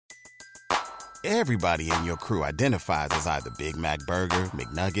Everybody in your crew identifies as either Big Mac Burger,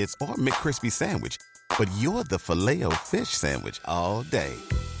 McNuggets, or McCrispy Sandwich. But you're the Filet-O-Fish Sandwich all day.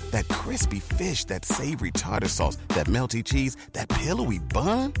 That crispy fish, that savory tartar sauce, that melty cheese, that pillowy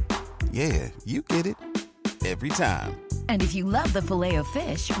bun. Yeah, you get it. Every time. And if you love the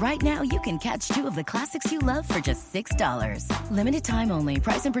Filet-O-Fish, right now you can catch two of the classics you love for just $6. Limited time only.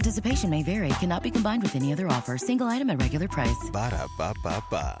 Price and participation may vary. Cannot be combined with any other offer. Single item at regular price.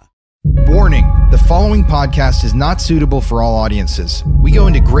 Ba-da-ba-ba-ba. Warning, the following podcast is not suitable for all audiences. We go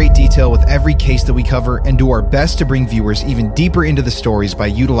into great detail with every case that we cover and do our best to bring viewers even deeper into the stories by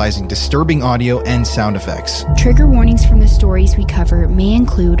utilizing disturbing audio and sound effects. Trigger warnings from the stories we cover may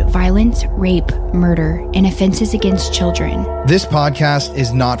include violence, rape, murder, and offenses against children. This podcast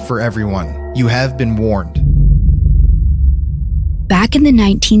is not for everyone. You have been warned. Back in the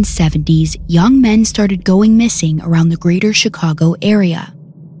 1970s, young men started going missing around the greater Chicago area.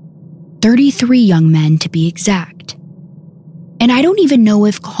 33 young men to be exact. And I don't even know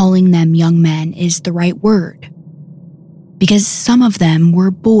if calling them young men is the right word, because some of them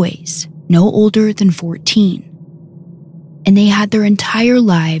were boys, no older than 14, and they had their entire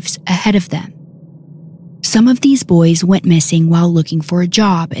lives ahead of them. Some of these boys went missing while looking for a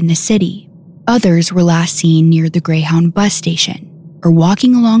job in the city. Others were last seen near the Greyhound bus station or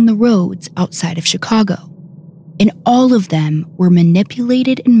walking along the roads outside of Chicago. And all of them were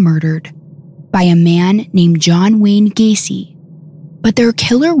manipulated and murdered by a man named John Wayne Gacy. But their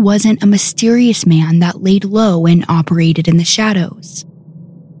killer wasn't a mysterious man that laid low and operated in the shadows.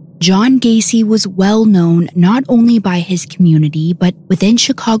 John Gacy was well known not only by his community, but within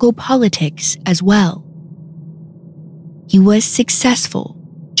Chicago politics as well. He was successful,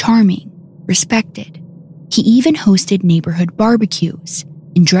 charming, respected. He even hosted neighborhood barbecues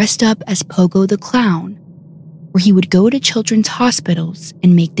and dressed up as Pogo the Clown, where he would go to children's hospitals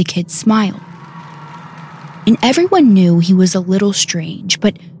and make the kids smile. And everyone knew he was a little strange,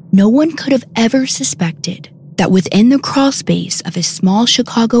 but no one could have ever suspected that within the crawl space of his small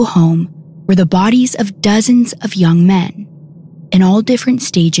Chicago home were the bodies of dozens of young men in all different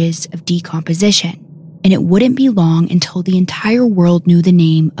stages of decomposition. And it wouldn't be long until the entire world knew the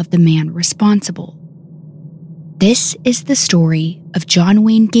name of the man responsible. This is the story of John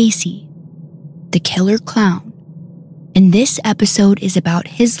Wayne Gacy, the killer clown. And this episode is about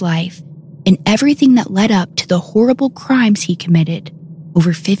his life and everything that led up to the horrible crimes he committed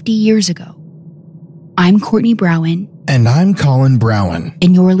over 50 years ago. I'm Courtney Browen. And I'm Colin Browen.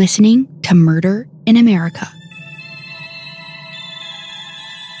 And you're listening to Murder in America.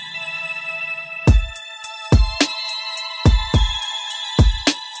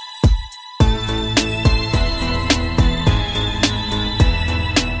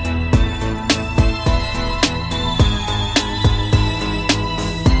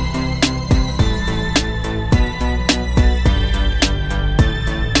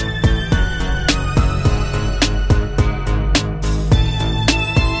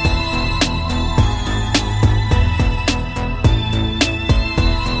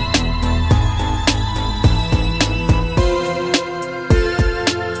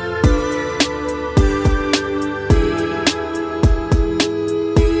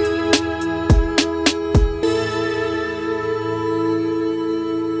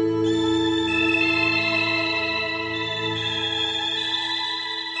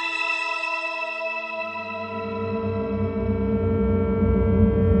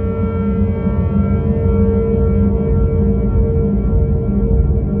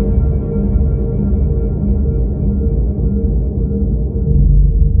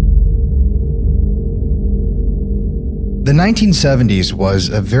 The 1970s was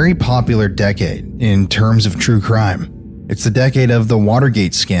a very popular decade in terms of true crime. It's the decade of the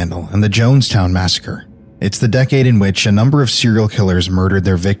Watergate scandal and the Jonestown massacre. It's the decade in which a number of serial killers murdered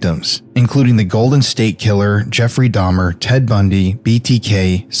their victims, including the Golden State Killer, Jeffrey Dahmer, Ted Bundy,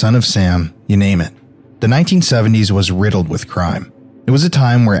 BTK, Son of Sam, you name it. The 1970s was riddled with crime. It was a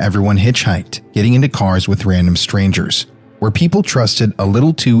time where everyone hitchhiked, getting into cars with random strangers, where people trusted a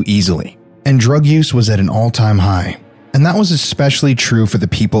little too easily, and drug use was at an all-time high. And that was especially true for the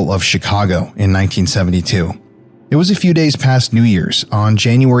people of Chicago in 1972. It was a few days past New Year's, on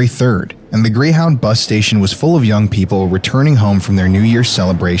January 3rd, and the Greyhound bus station was full of young people returning home from their New Year's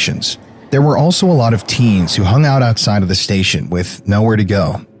celebrations. There were also a lot of teens who hung out outside of the station with nowhere to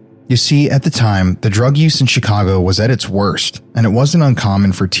go. You see, at the time, the drug use in Chicago was at its worst, and it wasn't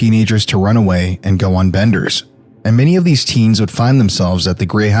uncommon for teenagers to run away and go on benders. And many of these teens would find themselves at the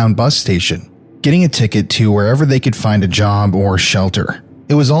Greyhound bus station, getting a ticket to wherever they could find a job or shelter.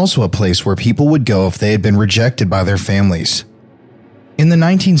 It was also a place where people would go if they had been rejected by their families. In the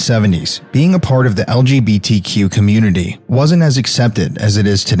 1970s, being a part of the LGBTQ community wasn't as accepted as it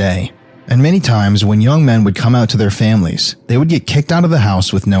is today, and many times when young men would come out to their families, they would get kicked out of the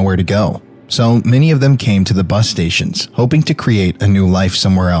house with nowhere to go. So many of them came to the bus stations, hoping to create a new life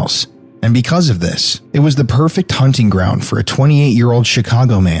somewhere else. And because of this, it was the perfect hunting ground for a 28-year-old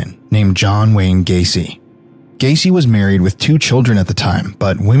Chicago man named John Wayne Gacy. Gacy was married with 2 children at the time,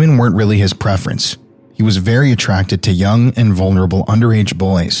 but women weren't really his preference. He was very attracted to young and vulnerable underage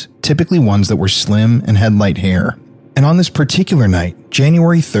boys, typically ones that were slim and had light hair. And on this particular night,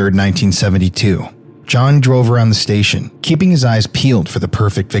 January 3rd, 1972, John drove around the station, keeping his eyes peeled for the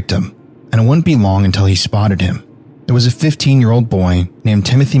perfect victim. And it wouldn't be long until he spotted him. It was a 15-year-old boy named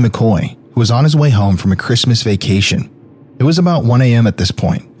Timothy McCoy who was on his way home from a Christmas vacation. It was about 1 a.m. at this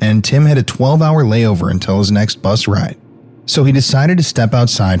point, and Tim had a 12-hour layover until his next bus ride. So he decided to step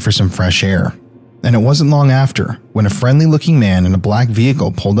outside for some fresh air. And it wasn't long after when a friendly-looking man in a black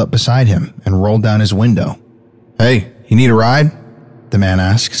vehicle pulled up beside him and rolled down his window. "Hey, you need a ride?" the man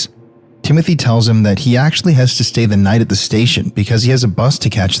asks. Timothy tells him that he actually has to stay the night at the station because he has a bus to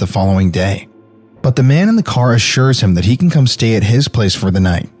catch the following day. But the man in the car assures him that he can come stay at his place for the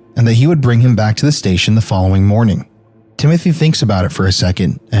night and that he would bring him back to the station the following morning. Timothy thinks about it for a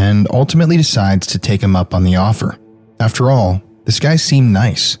second and ultimately decides to take him up on the offer. After all, this guy seemed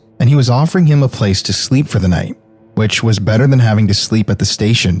nice, and he was offering him a place to sleep for the night, which was better than having to sleep at the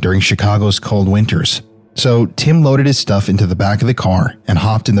station during Chicago's cold winters. So Tim loaded his stuff into the back of the car and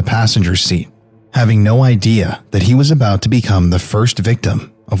hopped in the passenger seat, having no idea that he was about to become the first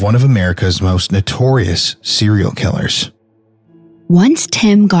victim of one of America's most notorious serial killers. Once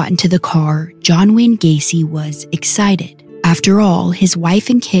Tim got into the car, John Wayne Gacy was excited. After all, his wife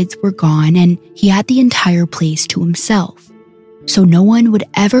and kids were gone and he had the entire place to himself. So no one would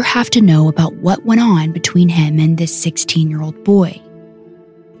ever have to know about what went on between him and this 16-year-old boy.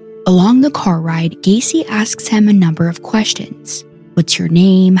 Along the car ride, Gacy asks him a number of questions. What's your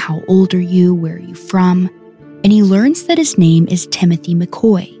name? How old are you? Where are you from? And he learns that his name is Timothy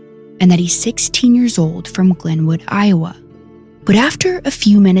McCoy and that he's 16 years old from Glenwood, Iowa. But after a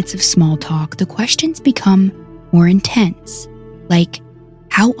few minutes of small talk, the questions become more intense. Like,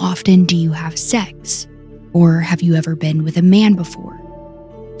 how often do you have sex? Or have you ever been with a man before?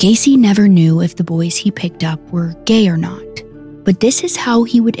 Gacy never knew if the boys he picked up were gay or not. But this is how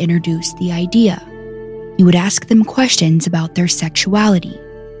he would introduce the idea. He would ask them questions about their sexuality,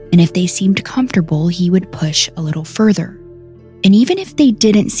 and if they seemed comfortable, he would push a little further. And even if they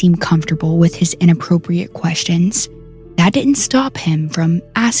didn't seem comfortable with his inappropriate questions, that didn't stop him from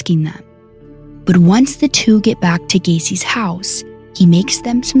asking them. But once the two get back to Gacy's house, he makes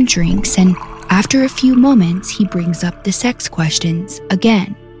them some drinks, and after a few moments, he brings up the sex questions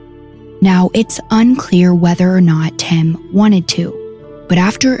again. Now, it's unclear whether or not Tim wanted to, but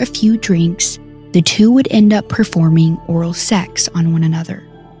after a few drinks, the two would end up performing oral sex on one another.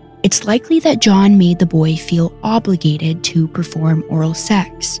 It's likely that John made the boy feel obligated to perform oral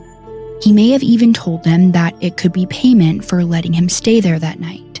sex. He may have even told them that it could be payment for letting him stay there that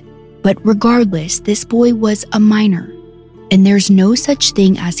night. But regardless, this boy was a minor, and there's no such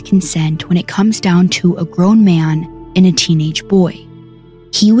thing as consent when it comes down to a grown man and a teenage boy.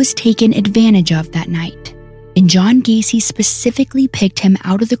 He was taken advantage of that night, and John Gacy specifically picked him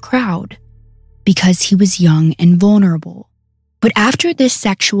out of the crowd because he was young and vulnerable. But after this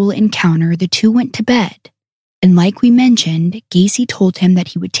sexual encounter, the two went to bed, and like we mentioned, Gacy told him that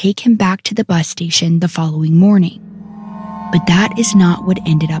he would take him back to the bus station the following morning. But that is not what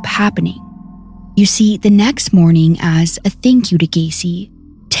ended up happening. You see, the next morning, as a thank you to Gacy,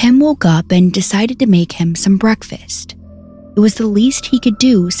 Tim woke up and decided to make him some breakfast. It was the least he could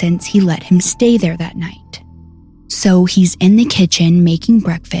do since he let him stay there that night. So he's in the kitchen making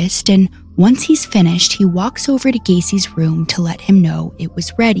breakfast, and once he's finished, he walks over to Gacy's room to let him know it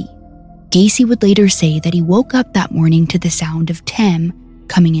was ready. Gacy would later say that he woke up that morning to the sound of Tim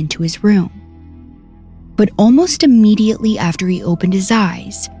coming into his room. But almost immediately after he opened his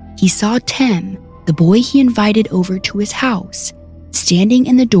eyes, he saw Tim, the boy he invited over to his house, standing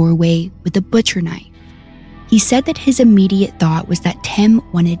in the doorway with a butcher knife. He said that his immediate thought was that Tim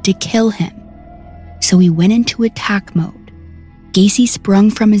wanted to kill him. So he went into attack mode. Gacy sprung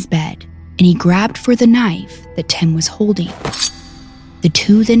from his bed and he grabbed for the knife that Tim was holding. The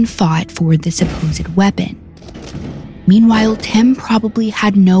two then fought for the supposed weapon. Meanwhile, Tim probably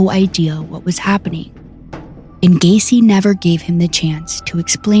had no idea what was happening, and Gacy never gave him the chance to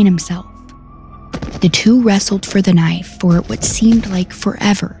explain himself. The two wrestled for the knife for what seemed like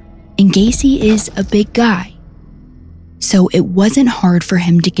forever, and Gacy is a big guy, so it wasn't hard for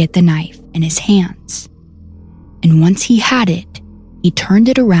him to get the knife in his hands. And once he had it, he turned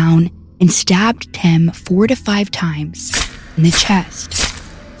it around and stabbed Tim 4 to 5 times in the chest.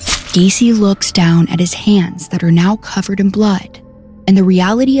 Gacy looks down at his hands that are now covered in blood, and the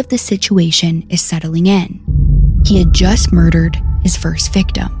reality of the situation is settling in. He had just murdered his first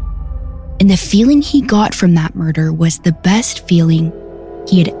victim, and the feeling he got from that murder was the best feeling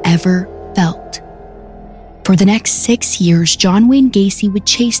he had ever felt. For the next 6 years, John Wayne Gacy would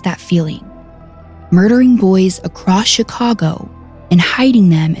chase that feeling, murdering boys across Chicago and hiding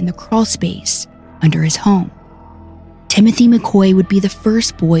them in the crawl space under his home. Timothy McCoy would be the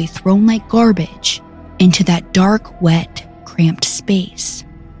first boy thrown like garbage into that dark, wet, cramped space.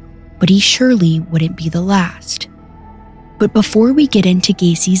 But he surely wouldn't be the last. But before we get into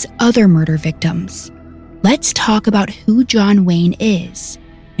Gacy's other murder victims, let's talk about who John Wayne is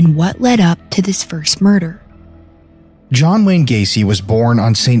and what led up to this first murder. John Wayne Gacy was born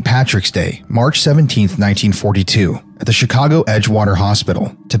on St. Patrick's Day, March 17, 1942, at the Chicago Edgewater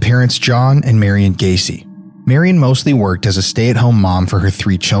Hospital to parents John and Marion Gacy. Marion mostly worked as a stay-at-home mom for her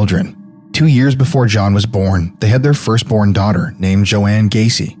 3 children. 2 years before John was born, they had their firstborn daughter named Joanne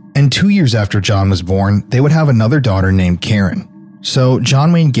Gacy. And 2 years after John was born, they would have another daughter named Karen. So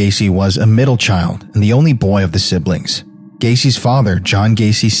John Wayne Gacy was a middle child and the only boy of the siblings. Gacy's father, John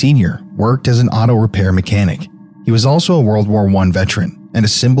Gacy Sr., worked as an auto repair mechanic. He was also a World War I veteran and a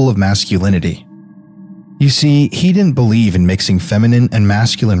symbol of masculinity. You see, he didn't believe in mixing feminine and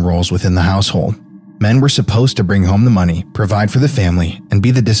masculine roles within the household. Men were supposed to bring home the money, provide for the family, and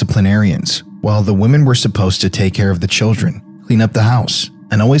be the disciplinarians, while the women were supposed to take care of the children, clean up the house,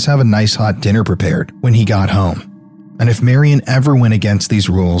 and always have a nice hot dinner prepared when he got home. And if Marion ever went against these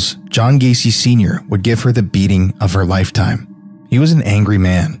rules, John Gacy Sr. would give her the beating of her lifetime. He was an angry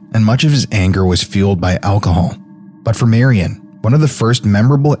man, and much of his anger was fueled by alcohol. But for Marion, one of the first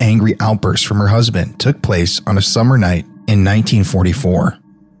memorable angry outbursts from her husband took place on a summer night in 1944.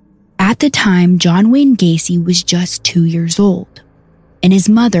 At the time, John Wayne Gacy was just 2 years old, and his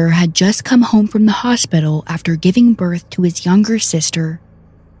mother had just come home from the hospital after giving birth to his younger sister.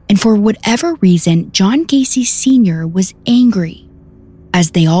 And for whatever reason, John Gacy Sr. was angry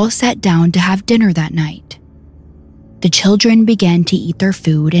as they all sat down to have dinner that night. The children began to eat their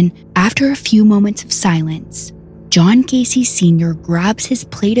food, and after a few moments of silence, John Gacy Sr. grabs his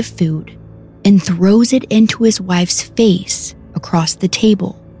plate of food and throws it into his wife's face across the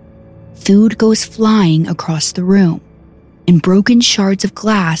table. Food goes flying across the room, and broken shards of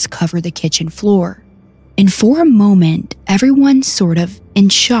glass cover the kitchen floor. And for a moment, everyone's sort of in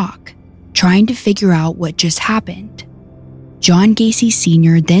shock, trying to figure out what just happened. John Gacy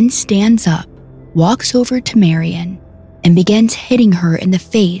Sr. then stands up, walks over to Marion, and begins hitting her in the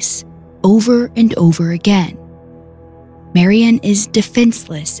face over and over again. Marion is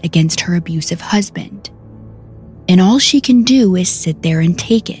defenseless against her abusive husband, and all she can do is sit there and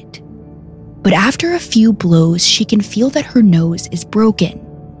take it. But after a few blows, she can feel that her nose is broken,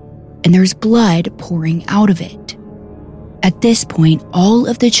 and there's blood pouring out of it. At this point, all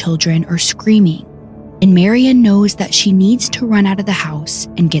of the children are screaming, and Marion knows that she needs to run out of the house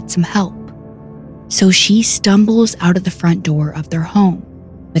and get some help. So she stumbles out of the front door of their home,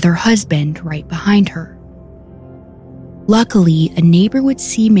 with her husband right behind her. Luckily, a neighbor would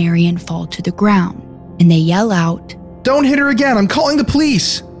see Marion fall to the ground, and they yell out, "Don't hit her again, I'm calling the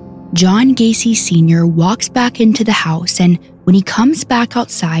police!" John Gacy Sr. walks back into the house, and when he comes back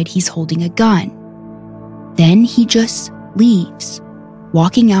outside, he's holding a gun. Then he just leaves,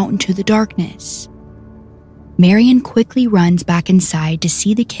 walking out into the darkness. Marion quickly runs back inside to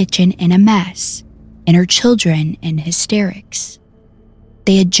see the kitchen in a mess, and her children in hysterics.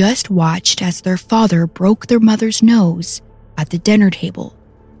 They had just watched as their father broke their mother's nose at the dinner table.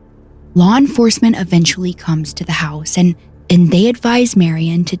 Law enforcement eventually comes to the house, and they advise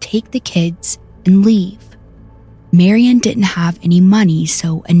Marion to take the kids and leave. Marion didn't have any money,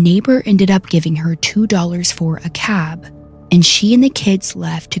 so a neighbor ended up giving her $2 for a cab, and she and the kids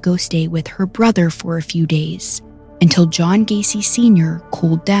left to go stay with her brother for a few days until John Gacy Sr.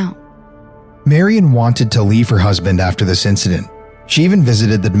 cooled down. Marion wanted to leave her husband after this incident. She even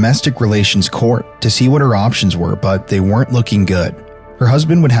visited the domestic relations court to see what her options were, but they weren't looking good. Her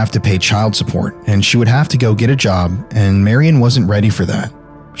husband would have to pay child support, and she would have to go get a job, and Marion wasn't ready for that.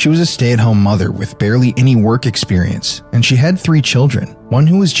 She was a stay-at-home mother with barely any work experience, and she had 3 children, one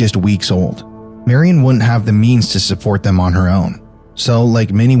who was just weeks old. Marion wouldn't have the means to support them on her own. So,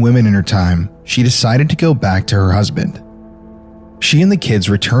 like many women in her time, she decided to go back to her husband. She and the kids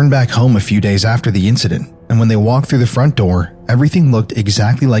returned back home a few days after the incident, and when they walked through the front door, everything looked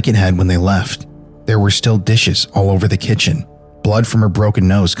exactly like it had when they left. There were still dishes all over the kitchen, blood from her broken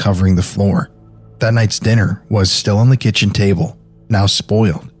nose covering the floor. That night's dinner was still on the kitchen table. now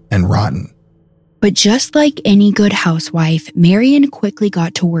spoiled and rotten. But just like any good housewife, Marion quickly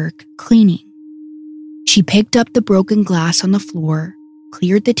got to work cleaning. She picked up the broken glass on the floor,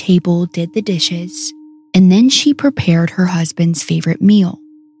 cleared the table, did the dishes, and then she prepared her husband's favorite meal,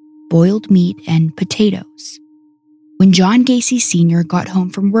 boiled meat and potatoes. When John Gacy Sr. got home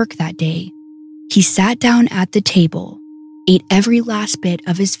from work that day, he sat down at the table, ate every last bit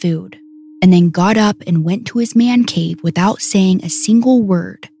of his food, and then got up and went to his man cave without saying a single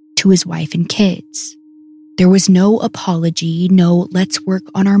word to his wife and kids. There was no apology, no let's work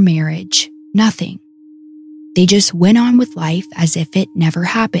on our marriage, nothing. They just went on with life as if it never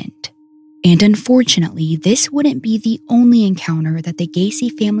happened. And unfortunately, this wouldn't be the only encounter that the Gacy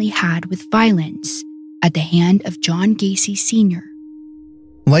family had with violence at the hand of John Gacy Sr.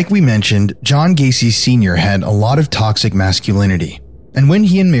 Like we mentioned, John Gacy Sr. had a lot of toxic masculinity. And when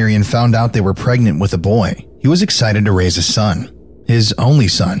he and Marion found out they were pregnant with a boy, he was excited to raise a son, his only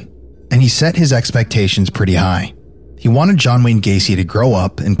son. And he set his expectations pretty high. He wanted John Wayne Gacy to grow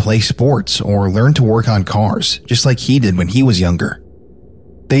up and play sports or learn to work on cars, just like he did when he was younger.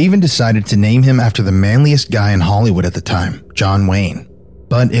 They even decided to name him after the manliest guy in Hollywood at the time, John Wayne.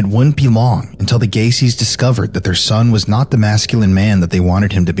 But it wouldn't be long until the Gacys discovered that their son was not the masculine man that they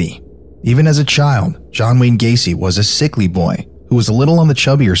wanted him to be. Even as a child, John Wayne Gacy was a sickly boy who was a little on the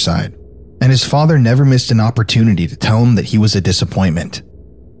chubbier side, and his father never missed an opportunity to tell him that he was a disappointment.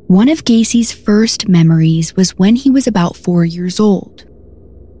 One of Gacy's first memories was when he was about 4 years old.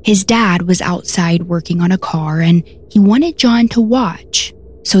 His dad was outside working on a car and he wanted John to watch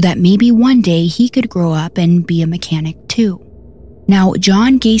so that maybe one day he could grow up and be a mechanic too. Now,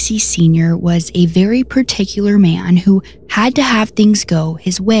 John Gacy Sr. was a very particular man who had to have things go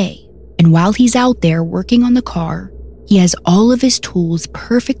his way. And while he's out there working on the car, he has all of his tools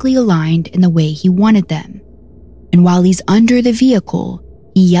perfectly aligned in the way he wanted them. And while he's under the vehicle,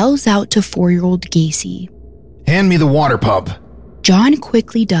 he yells out to 4-year-old Gacy, "Hand me the water pump." John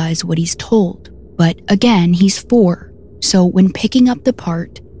quickly does what he's told, but again, he's 4, so when picking up the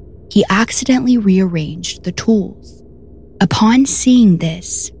part, he accidentally rearranged the tools. Upon seeing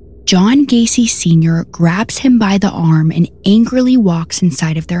this, John Gacy Sr. grabs him by the arm and angrily walks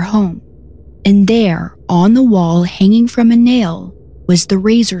inside of their home. And there, on the wall hanging from a nail, was the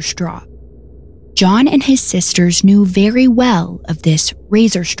razor strop. John and his sisters knew very well of this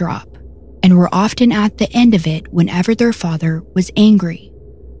razor strop and were often at the end of it whenever their father was angry.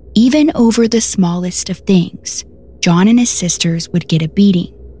 Even over the smallest of things, John and his sisters would get a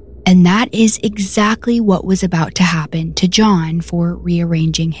beating. And that is exactly what was about to happen to John for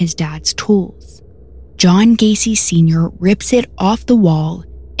rearranging his dad's tools. John Gacy Sr. rips it off the wall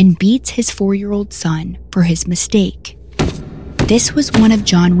and beats his 4-year-old son for his mistake. This was one of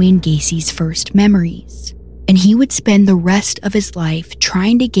John Wayne Gacy's first memories, and he would spend the rest of his life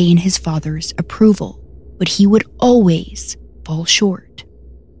trying to gain his father's approval, but he would always fall short.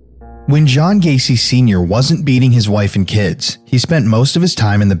 When John Gacy Sr. wasn't beating his wife and kids, he spent most of his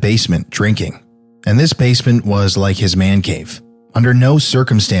time in the basement drinking. And this basement was like his man cave. Under no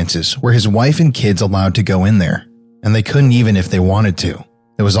circumstances were his wife and kids allowed to go in there, and they couldn't even if they wanted to.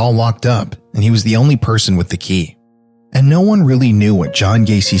 It was all locked up, and he was the only person with the key. And no one really knew what John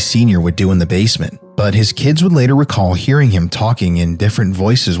Gacy Sr. would do in the basement, but his kids would later recall hearing him talking in different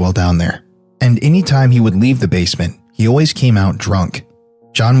voices while down there. And anytime he would leave the basement, he always came out drunk.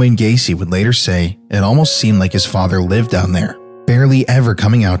 John Wayne Gacy would later say it almost seemed like his father lived down there, barely ever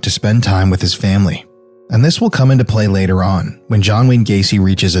coming out to spend time with his family. And this will come into play later on when John Wayne Gacy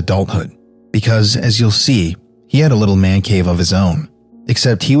reaches adulthood, because as you'll see, he had a little man cave of his own.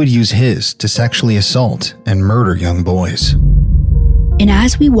 Except he would use his to sexually assault and murder young boys. And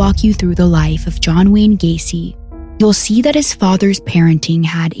as we walk you through the life of John Wayne Gacy, you'll see that his father's parenting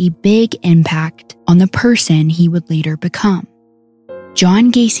had a big impact on the person he would later become.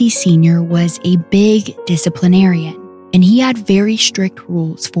 John Gacy Sr. was a big disciplinarian, and he had very strict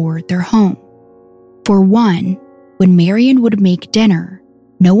rules for their home. For one, when Marion would make dinner,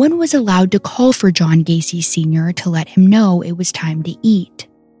 no one was allowed to call for John Gacy Sr. to let him know it was time to eat.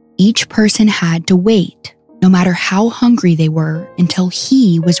 Each person had to wait, no matter how hungry they were, until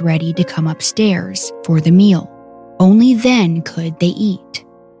he was ready to come upstairs for the meal. Only then could they eat.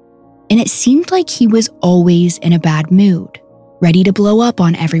 And it seemed like he was always in a bad mood, ready to blow up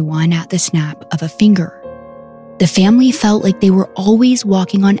on everyone at the snap of a finger. The family felt like they were always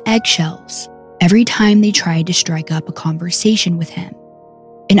walking on eggshells every time they tried to strike up a conversation with him.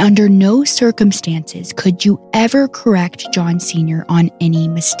 And under no circumstances could you ever correct John Sr. on any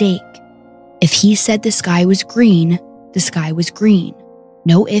mistake. If he said the sky was green, the sky was green.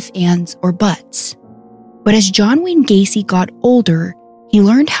 No ifs, ands, or buts. But as John Wayne Gacy got older, he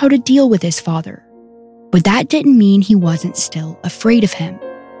learned how to deal with his father. But that didn't mean he wasn't still afraid of him.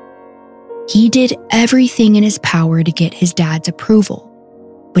 He did everything in his power to get his dad's approval,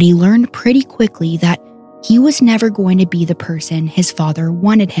 but he learned pretty quickly that he was never going to be the person his father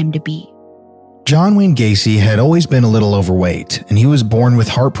wanted him to be. John Wayne Gacy had always been a little overweight, and he was born with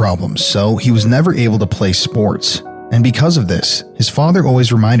heart problems, so he was never able to play sports. And because of this, his father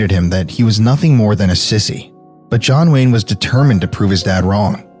always reminded him that he was nothing more than a sissy. But John Wayne was determined to prove his dad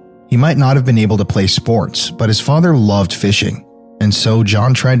wrong. He might not have been able to play sports, but his father loved fishing. And so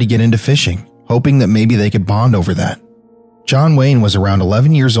John tried to get into fishing, hoping that maybe they could bond over that. John Wayne was around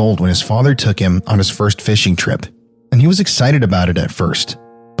 11 years old when his father took him on his first fishing trip, and he was excited about it at first.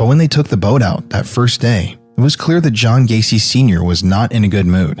 But when they took the boat out that first day, it was clear that John Gacy Sr. was not in a good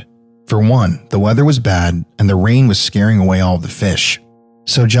mood. For one, the weather was bad and the rain was scaring away all the fish.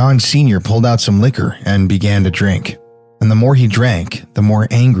 So John Sr. pulled out some liquor and began to drink. And the more he drank, the more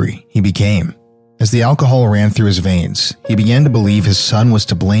angry he became. As the alcohol ran through his veins, he began to believe his son was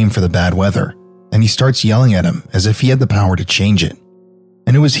to blame for the bad weather, and he starts yelling at him as if he had the power to change it.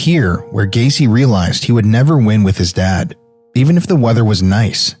 And it was here where Gacy realized he would never win with his dad. Even if the weather was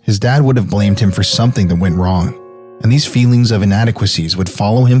nice, his dad would have blamed him for something that went wrong, and these feelings of inadequacies would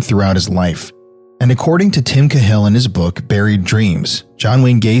follow him throughout his life. And according to Tim Cahill in his book Buried Dreams, John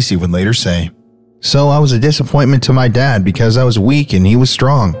Wayne Gacy would later say, "So I was a disappointment to my dad because I was weak and he was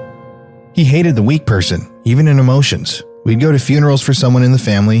strong. He hated the weak person, even in emotions. We'd go to funerals for someone in the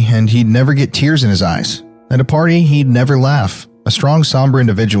family and he'd never get tears in his eyes. At a party, he'd never laugh. A strong, somber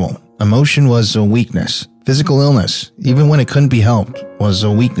individual. Emotion was a weakness. Physical illness, even when it couldn't be helped, was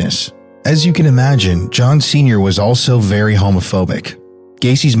a weakness." As you can imagine, John Sr. was also very homophobic.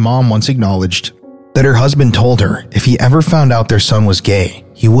 Gacy's mom once acknowledged that her husband told her if he ever found out their son was gay,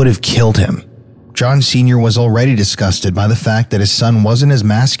 he would have killed him. John Sr. was already disgusted by the fact that his son wasn't as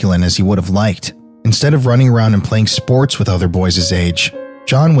masculine as he would have liked. Instead of running around and playing sports with other boys his age,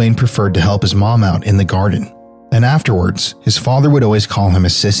 John Wayne preferred to help his mom out in the garden. And afterwards, his father would always call him a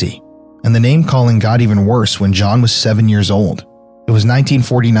sissy. And the name-calling got even worse when John was 7 years old. It was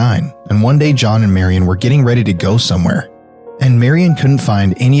 1949, and one day John and Marion were getting ready to go somewhere. And Marion couldn't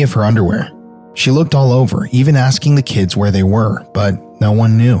find any of her underwear. She looked all over, even asking the kids where they were, but no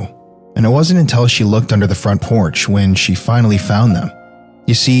one knew. And it wasn't until she looked under the front porch when she finally found them.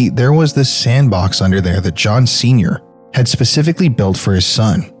 You see, there was this sandbox under there that John Sr. had specifically built for his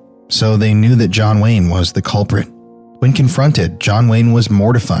son, so they knew that John Wayne was the culprit. When confronted, John Wayne was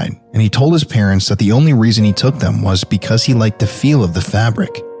mortified, and he told his parents that the only reason he took them was because he liked the feel of the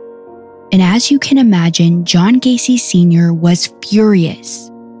fabric. And as you can imagine, John Gacy Sr. was furious.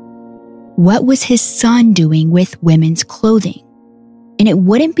 What was his son doing with women's clothing? And it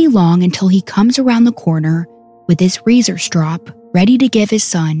wouldn't be long until he comes around the corner with his razor strop, ready to give his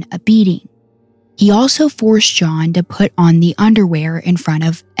son a beating. He also forced John to put on the underwear in front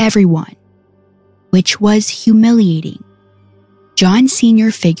of everyone, which was humiliating. John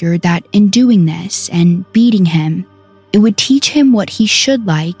Sr. figured that in doing this and beating him, it would teach him what he should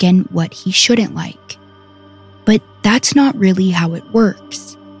like and what he shouldn't like. But that's not really how it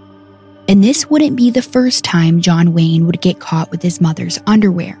works. And this wouldn't be the first time John Wayne would get caught with his mother's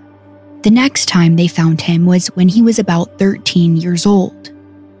underwear. The next time they found him was when he was about 13 years old.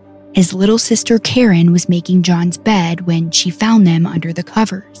 His little sister Karen was making John's bed when she found them under the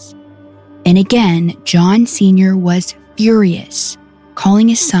covers. And again, John Sr. was furious, calling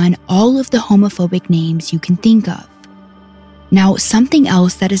his son all of the homophobic names you can think of. Now, something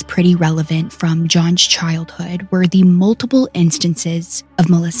else that is pretty relevant from John's childhood were the multiple instances of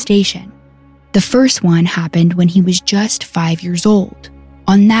molestation. The first one happened when he was just 5 years old.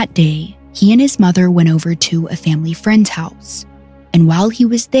 On that day, he and his mother went over to a family friend's house, and while he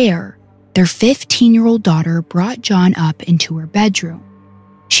was there, their 15-year-old daughter brought John up into her bedroom.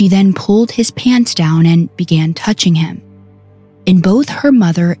 She then pulled his pants down and began touching him. And both her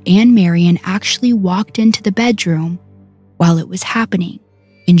mother and Marion actually walked into the bedroom while it was happening,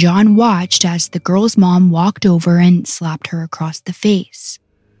 and John watched as the girl's mom walked over and slapped her across the face.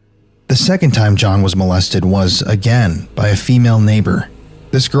 The second time John was molested was, again, by a female neighbor.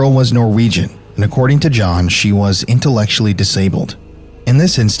 This girl was Norwegian, and according to John, she was intellectually disabled. In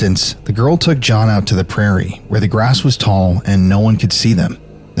this instance, the girl took John out to the prairie, where the grass was tall and no one could see them,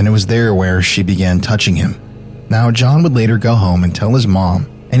 and it was there where she began touching him. Now, John would later go home and tell his mom,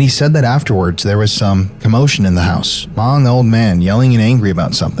 and he said that afterwards there was some commotion in the house, Ma and the old man yelling and angry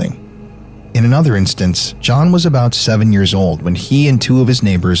about something. In another instance, John was about 7 years old when he and two of his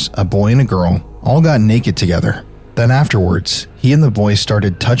neighbors, a boy and a girl, all got naked together. Then afterwards, he and the boy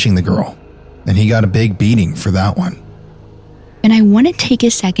started touching the girl. and he got a big beating for that one. And I want to take a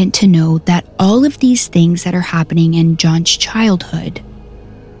second to note that all of these things that are happening in John's childhood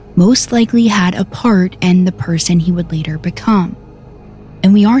most likely had a part in the person he would later become.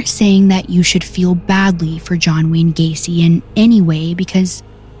 And we aren't saying that you should feel badly for John Wayne Gacy in any way, because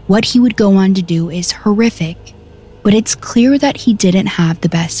what he would go on to do is horrific, but it's clear that he didn't have the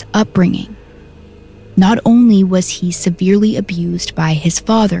best upbringing. Not only was he severely abused by his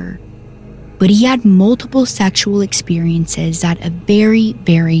father, but he had multiple sexual experiences at a very,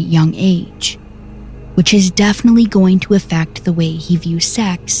 very young age, which is definitely going to affect the way he views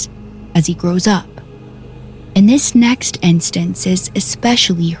sex as he grows up. And this next instance is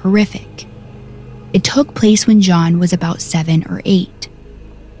especially horrific. It took place when John was about 7 or 8.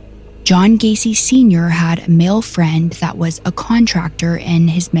 John Gacy Sr. had a male friend that was a contractor in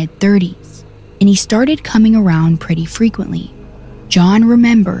his mid-30s, and he started coming around pretty frequently. John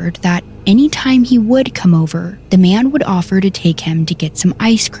remembered that anytime he would come over, the man would offer to take him to get some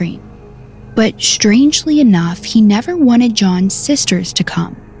ice cream. But strangely enough, he never wanted John's sisters to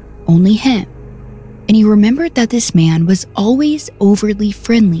come, only him. And he remembered that this man was always overly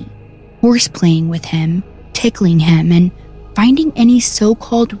friendly, horseplaying with him, tickling him, and finding any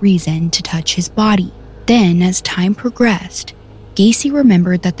so-called reason to touch his body. Then, as time progressed, Gacy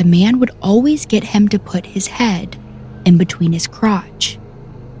remembered that the man would always get him to put his head in between his crotch.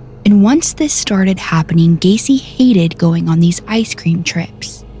 And once this started happening, Gacy hated going on these ice cream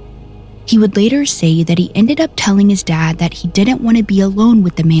trips. He would later say that he ended up telling his dad that he didn't want to be alone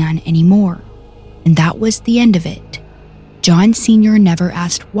with the man anymore, and that was the end of it. John Sr. never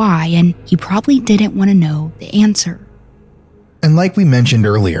asked why, and he probably didn't want to know the answer. And like we mentioned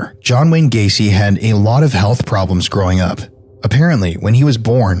earlier, John Wayne Gacy had a lot of health problems growing up. Apparently, when he was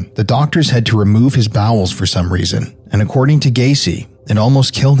born, the doctors had to remove his bowels for some reason, and according to Gacy, it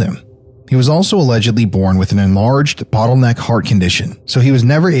almost killed him. He was also allegedly born with an enlarged bottleneck heart condition, so he was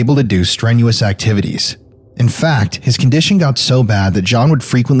never able to do strenuous activities. In fact, his condition got so bad that John would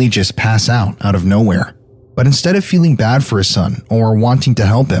frequently just pass out of nowhere. But instead of feeling bad for his son or wanting to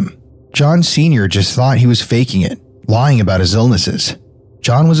help him, John Sr. just thought he was faking it, lying about his illnesses.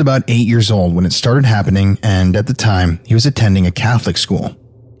 John was about 8 years old when it started happening, and at the time, he was attending a Catholic school.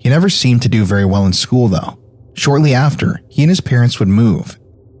 He never seemed to do very well in school though. Shortly after, he and his parents would move,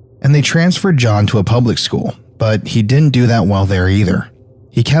 and they transferred John to a public school, but he didn't do that well there either.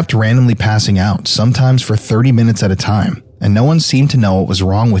 He kept randomly passing out, sometimes for 30 minutes at a time, and no one seemed to know what was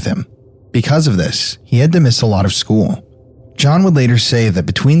wrong with him. Because of this, he had to miss a lot of school. John would later say that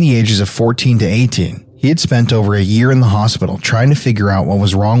between the ages of 14 to 18, he had spent over a year in the hospital trying to figure out what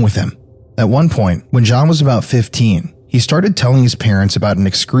was wrong with him. At one point, when John was about 15, he started telling his parents about an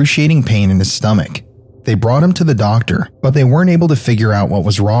excruciating pain in his stomach. They brought him to the doctor, but they weren't able to figure out what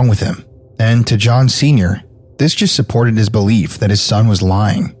was wrong with him. And to John Sr., this just supported his belief that his son was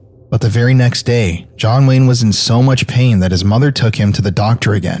lying. But the very next day, John Wayne was in so much pain that his mother took him to the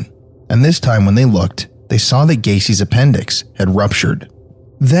doctor again. And this time when they looked, they saw that Gacy's appendix had ruptured.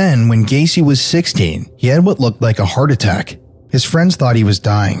 Then, when Gacy was 16, he had what looked like a heart attack. His friends thought he was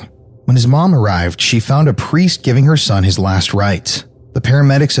dying. When his mom arrived, she found a priest giving her son his last rites. The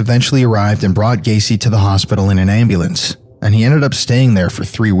paramedics eventually arrived and brought Gacy to the hospital in an ambulance, and he ended up staying there for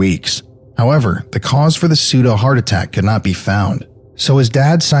 3 weeks. However, the cause for the pseudo-heart attack could not be found, so his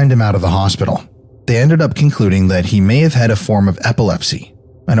dad signed him out of the hospital. They ended up concluding that he may have had a form of epilepsy,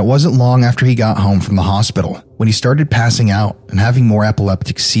 and it wasn't long after he got home from the hospital when he started passing out and having more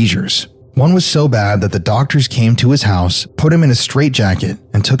epileptic seizures. One was so bad that the doctors came to his house, put him in a straitjacket,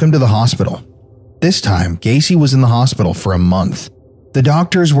 and took him to the hospital. This time, Gacy was in the hospital for a month. The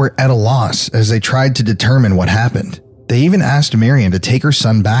doctors were at a loss as they tried to determine what happened. They even asked Marion to take her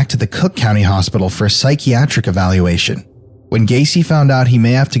son back to the Cook County Hospital for a psychiatric evaluation. When Gacy found out he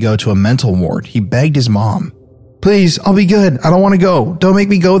may have to go to a mental ward, he begged his mom, "Please, I'll be good. I don't want to go. Don't make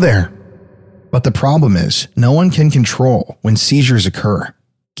me go there." But the problem is, no one can control when seizures occur.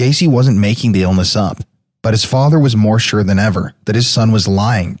 Gacy wasn't making the illness up, but his father was more sure than ever that his son was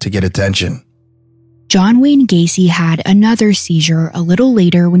lying to get attention. John Wayne Gacy had another seizure a little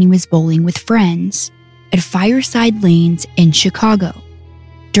later when he was bowling with friends at Fireside Lanes in Chicago.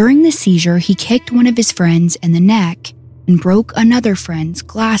 During the seizure, he kicked one of his friends in the neck and broke another friend's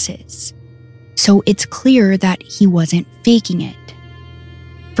glasses. So it's clear that he wasn't faking it.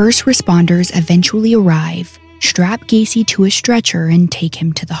 First responders eventually arrive, strap Gacy to a stretcher, and take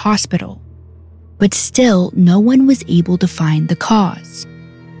him to the hospital. But still, no one was able to find the cause.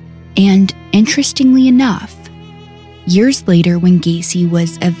 And interestingly enough, years later when Gacy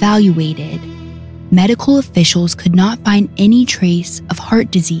was evaluated, medical officials could not find any trace of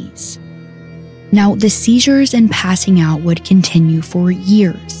heart disease. Now, the seizures and passing out would continue for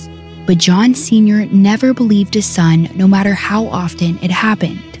years, but John Sr. never believed his son no matter how often it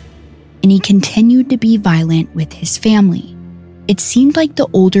happened, and he continued to be violent with his family. It seemed like the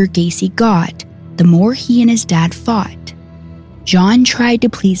older Gacy got, the more he and his dad fought. John tried to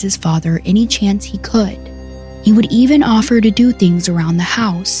please his father any chance he could. He would even offer to do things around the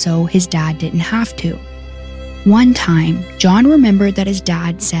house so his dad didn't have to. One time, John remembered that his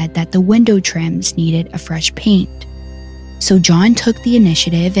dad said that the window trims needed a fresh paint. So John took the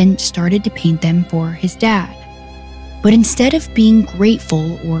initiative and started to paint them for his dad. But instead of being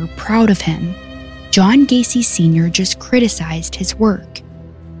grateful or proud of him, John Gacy Sr. just criticized his work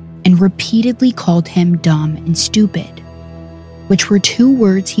and repeatedly called him dumb and stupid, which were two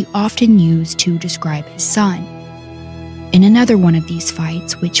words he often used to describe his son. In another one of these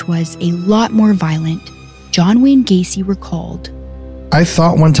fights, which was a lot more violent, John Wayne Gacy recalled, "I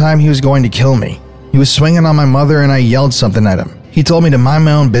thought one time he was going to kill me. He was swinging on my mother and I yelled something at him. He told me to mind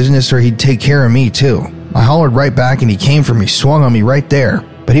my own business or he'd take care of me too. I hollered right back and he came for me, swung on me right there.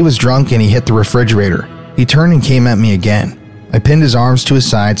 But he was drunk and he hit the refrigerator. He turned and came at me again. I pinned his arms to his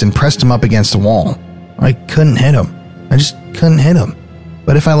sides and pressed him up against the wall. I couldn't hit him. I just couldn't hit him.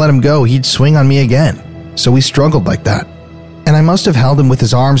 But if I let him go, he'd swing on me again. So we struggled like that. And I must have held him with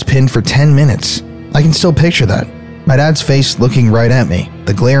his arms pinned for 10 minutes. I can still picture that. My dad's face looking right at me,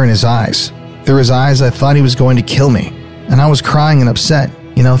 the glare in his eyes. Through his eyes, I thought he was going to kill me. And I was crying and upset,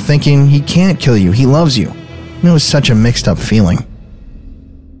 thinking he can't kill you, he loves you. And it was such a mixed up feeling."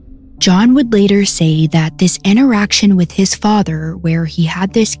 John would later say that this interaction with his father, where he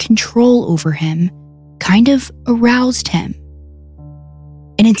had this control over him, kind of aroused him.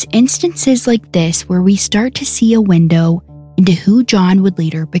 And it's instances like this where we start to see a window into who John would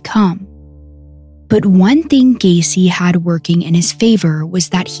later become. But one thing Gacy had working in his favor was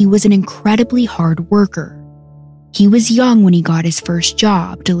that he was an incredibly hard worker. He was young when he got his first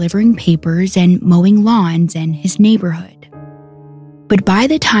job, delivering papers and mowing lawns in his neighborhood. But by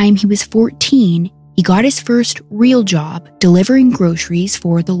the time he was 14, he got his first real job, delivering groceries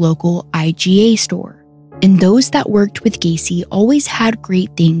for the local IGA store. And those that worked with Gacy always had great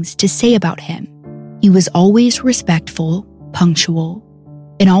things to say about him. He was always respectful, punctual,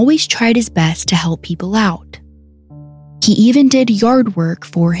 and always tried his best to help people out. He even did yard work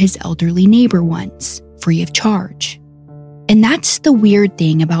for his elderly neighbor once, free of charge. And that's the weird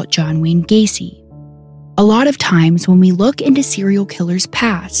thing about John Wayne Gacy. A lot of times when we look into serial killers'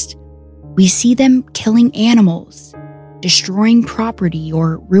 past, we see them killing animals, destroying property,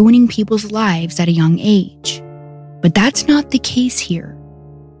 or ruining people's lives at a young age. But that's not the case here.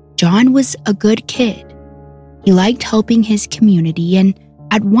 John was a good kid. He liked helping his community, and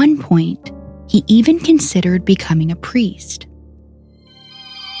at one point, he even considered becoming a priest.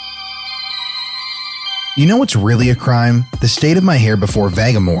 You know what's really a crime? The state of my hair before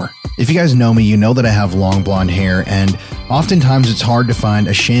Vegamore. If you guys know me, you know that I have long blonde hair, and oftentimes it's hard to find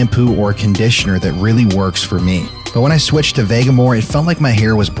a shampoo or a conditioner that really works for me. But when I switched to Vegamore, it felt like my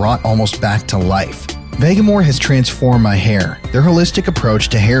hair was brought almost back to life. Vegamore has transformed my hair. Their holistic approach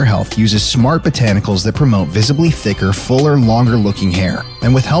to hair health uses smart botanicals that promote visibly thicker, fuller, longer-looking hair.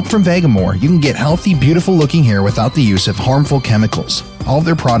 And with help from Vegamore, you can get healthy, beautiful-looking hair without the use of harmful chemicals. All of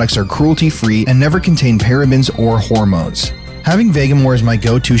their products are cruelty-free and never contain parabens or hormones. Having Vegamore as my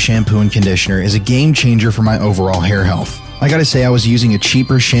go-to shampoo and conditioner is a game-changer for my overall hair health. I gotta say, I was using a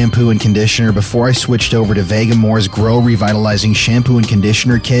cheaper shampoo and conditioner before I switched over to Vegamore's Grow Revitalizing Shampoo and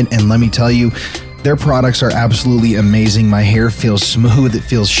Conditioner Kit, and let me tell you, their products are absolutely amazing. My hair feels smooth, it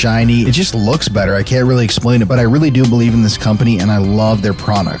feels shiny, it just looks better. I can't really explain it, but I really do believe in this company and I love their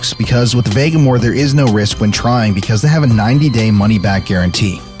products. Because with Vegamore, there is no risk when trying because they have a 90-day money-back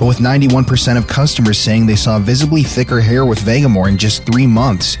guarantee. But with 91% of customers saying they saw visibly thicker hair with Vegamore in just 3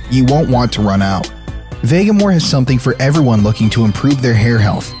 months, you won't want to run out. Vegamore has something for everyone looking to improve their hair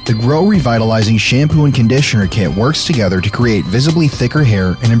health. The Grow Revitalizing Shampoo and Conditioner Kit works together to create visibly thicker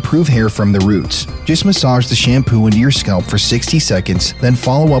hair and improve hair from the roots. Just massage the shampoo into your scalp for 60 seconds, then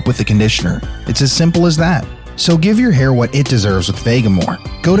follow up with the conditioner. It's as simple as that. So give your hair what it deserves with Vegamore.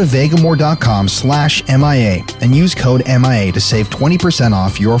 Go to vegamore.com/MIA and use code MIA to save 20%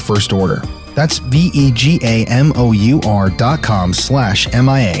 off your first order. That's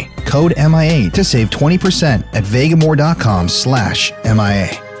vegamore.com/MIA. Code MIA to save 20% at vegamore.com/MIA.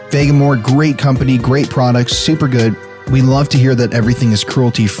 Vegamore, great company, great products, super good. We love to hear that everything is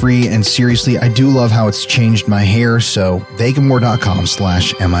cruelty-free, and seriously, I do love how it's changed my hair, so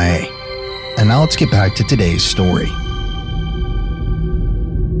vegamore.com/MIA. And now let's get back to today's story.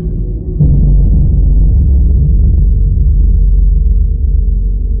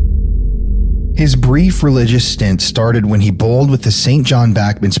 His brief religious stint started when he bowled with the St. John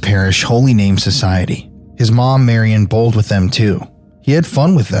Bachman's Parish Holy Name Society. His mom, Marion, bowled with them too. He had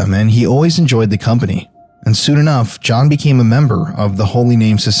fun with them and he always enjoyed the company. And soon enough, John became a member of the Holy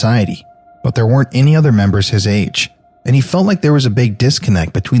Name Society, but there weren't any other members his age, and he felt like there was a big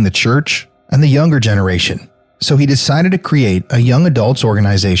disconnect between the church and the younger generation. So he decided to create a young adults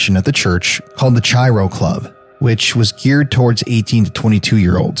organization at the church called the Chiro Club, which was geared towards 18 to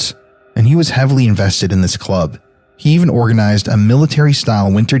 22-year-olds. And he was heavily invested in this club. He even organized a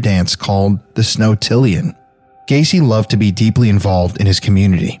military-style winter dance called the Snowtillion. Gacy loved to be deeply involved in his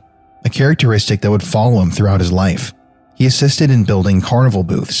community, a characteristic that would follow him throughout his life. He assisted in building carnival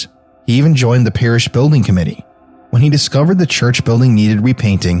booths. He even joined the parish building committee. When he discovered the church building needed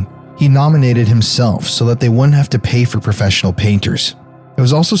repainting, he nominated himself so that they wouldn't have to pay for professional painters. It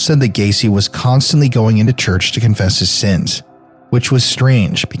was also said that Gacy was constantly going into church to confess his sins, which was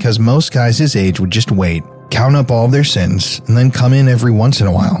strange because most guys his age would just wait, count up all of their sins, and then come in every once in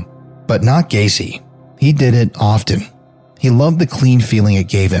a while. But not Gacy. He did it often. He loved the clean feeling it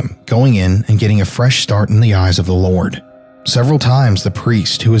gave him, going in and getting a fresh start in the eyes of the Lord. Several times the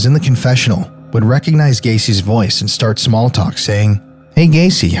priest who was in the confessional would recognize Gacy's voice and start small talk saying, "Hey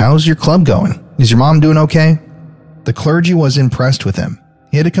Gacy, how's your club going? Is your mom doing okay?" The clergy was impressed with him.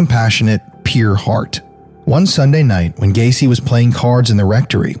 He had a compassionate, pure heart. One Sunday night, when Gacy was playing cards in the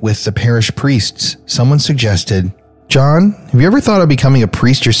rectory with the parish priests, someone suggested, "John, have you ever thought of becoming a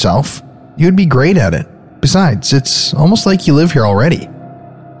priest yourself? You would be great at it. Besides, it's almost like you live here already."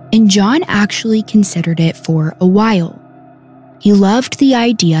 And John actually considered it for a while. He loved the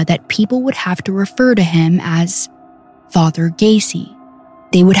idea that people would have to refer to him as Father Gacy.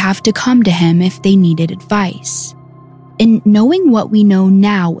 They would have to come to him if they needed advice. And knowing what we know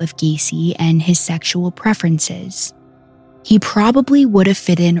now of Gacy and his sexual preferences, he probably would have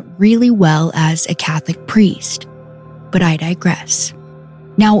fit in really well as a Catholic priest. But I digress.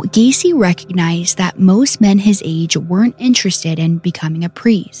 Now, Gacy recognized that most men his age weren't interested in becoming a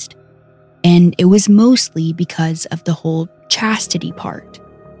priest, and it was mostly because of the whole chastity part.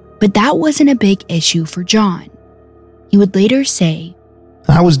 But that wasn't a big issue for John. He would later say,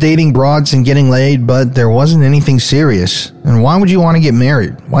 "I was dating broads and getting laid, but there wasn't anything serious. And why would you want to get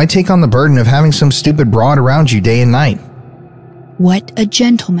married? Why take on the burden of having some stupid broad around you day and night?" What a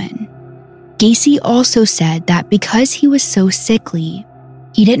gentleman. Gacy also said that because he was so sickly,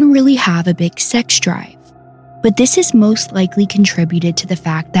 he didn't really have a big sex drive. But this is most likely contributed to the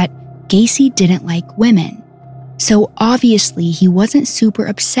fact that Gacy didn't like women. So obviously he wasn't super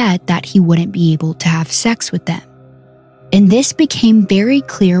upset that he wouldn't be able to have sex with them. And this became very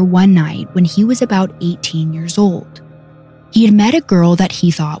clear one night when he was about 18 years old. He had met a girl that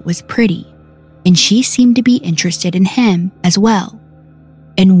he thought was pretty, and she seemed to be interested in him as well.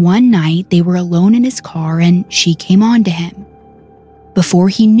 And one night they were alone in his car and she came on to him. Before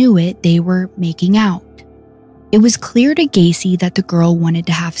he knew it, they were making out. It was clear to Gacy that the girl wanted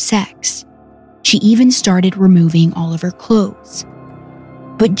to have sex. She even started removing all of her clothes.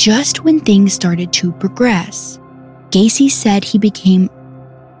 But just when things started to progress, Gacy said he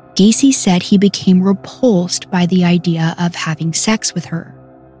became repulsed by the idea of having sex with her.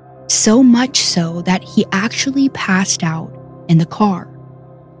 So much so that he actually passed out in the car.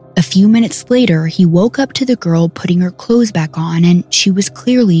 A few minutes later, he woke up to the girl putting her clothes back on, and she was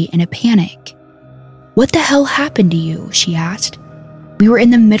clearly in a panic. "What the hell happened to you?" she asked. "We were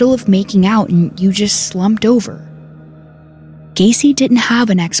in the middle of making out and you just slumped over." Gacy didn't have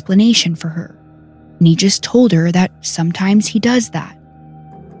an explanation for her, and he just told her that sometimes he does that.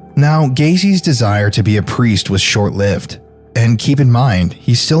 Now, Gacy's desire to be a priest was short-lived. And keep in mind,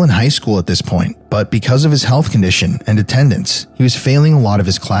 he's still in high school at this point, but because of his health condition and attendance, he was failing a lot of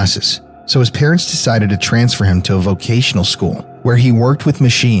his classes. So his parents decided to transfer him to a vocational school, where he worked with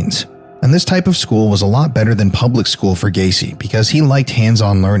machines. And this type of school was a lot better than public school for Gacy because he liked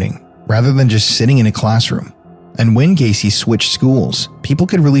hands-on learning, rather than just sitting in a classroom. And when Gacy switched schools, people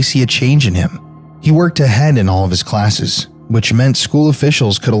could really see a change in him. He worked ahead in all of his classes, which meant school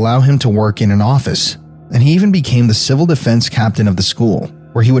officials could allow him to work in an office. And he even became the civil defense captain of the school,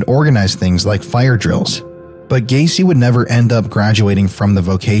 where he would organize things like fire drills. But Gacy would never end up graduating from the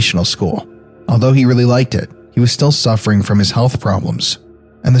vocational school. Although he really liked it, he was still suffering from his health problems.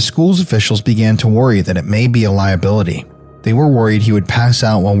 And the school's officials began to worry that it may be a liability. They were worried he would pass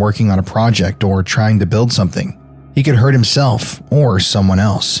out while working on a project or trying to build something. He could hurt himself or someone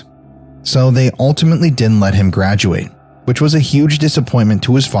else. So they ultimately didn't let him graduate, which was a huge disappointment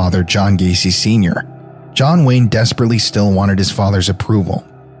to his father, John Gacy Sr. John Wayne desperately still wanted his father's approval.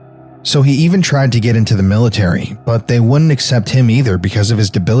 So he even tried to get into the military, but they wouldn't accept him either because of his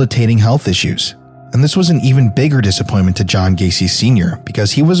debilitating health issues. And this was an even bigger disappointment to John Gacy Sr.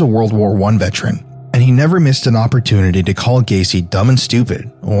 because he was a World War I veteran, and he never missed an opportunity to call Gacy dumb and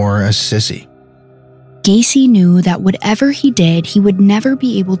stupid or a sissy. Gacy knew that whatever he did, he would never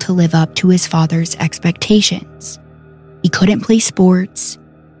be able to live up to his father's expectations. He couldn't play sports,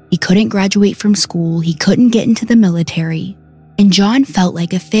 he couldn't graduate from school, he couldn't get into the military, and John felt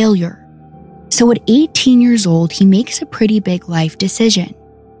like a failure. So at 18 years old, he makes a pretty big life decision.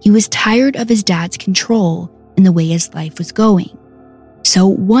 He was tired of his dad's control and the way his life was going. So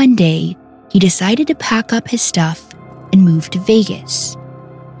one day, he decided to pack up his stuff and move to Vegas.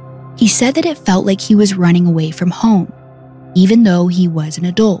 He said that it felt like he was running away from home, even though he was an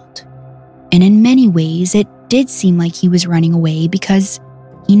adult. And in many ways, it did seem like he was running away because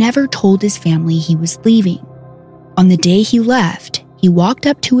he never told his family he was leaving. On the day he left, he walked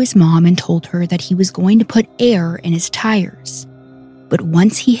up to his mom and told her that he was going to put air in his tires. But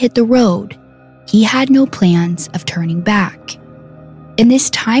once he hit the road, he had no plans of turning back. And this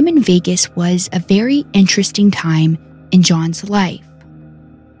time in Vegas was a very interesting time in John's life.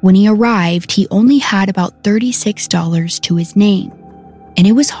 When he arrived, he only had about $36 to his name, and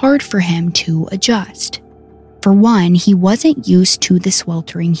it was hard for him to adjust. For one, he wasn't used to the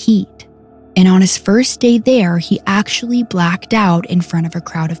sweltering heat, and on his first day there, he actually blacked out in front of a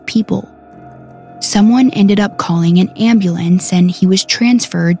crowd of people. Someone ended up calling an ambulance and he was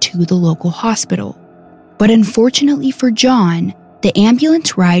transferred to the local hospital. But unfortunately for John, the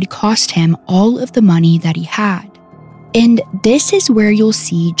ambulance ride cost him all of the money that he had. And this is where you'll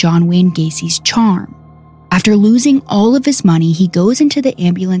see John Wayne Gacy's charm. After losing all of his money, he goes into the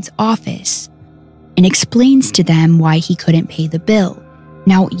ambulance office and explains to them why he couldn't pay the bill.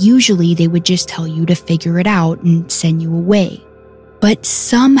 Now, usually they would just tell you to figure it out and send you away. But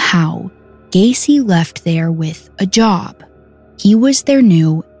somehow, Gacy left there with a job. He was their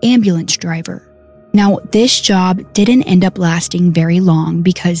new ambulance driver. Now, this job didn't end up lasting very long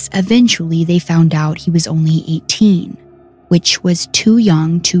because eventually they found out he was only 18, which was too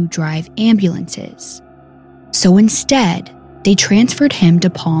young to drive ambulances. So instead, they transferred him to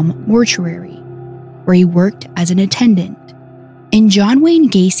Palm Mortuary, where he worked as an attendant. And John Wayne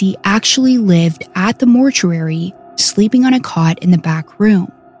Gacy actually lived at the mortuary, sleeping on a cot in the back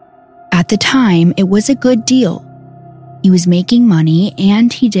room. At the time, it was a good deal. He was making money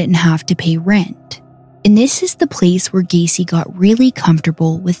and he didn't have to pay rent. And this is the place where Gacy got really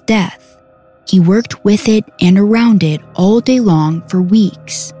comfortable with death. He worked with it and around it all day long for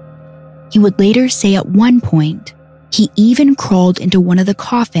weeks. He would later say at one point, he even crawled into one of the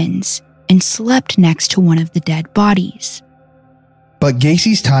coffins and slept next to one of the dead bodies. But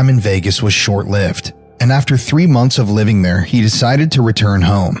Gacy's time in Vegas was short-lived, and after 3 months of living there, he decided to return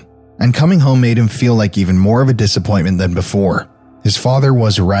home. And coming home made him feel like even more of a disappointment than before. His father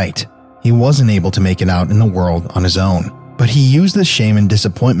was right. He wasn't able to make it out in the world on his own. But he used the shame and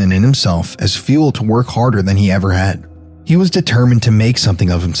disappointment in himself as fuel to work harder than he ever had. He was determined to make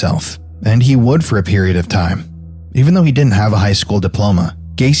something of himself, and he would for a period of time. Even though he didn't have a high school diploma,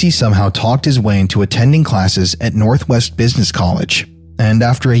 Gacy somehow talked his way into attending classes at Northwest Business College. And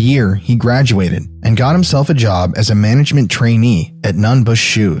after a year, he graduated and got himself a job as a management trainee at Nunn Bush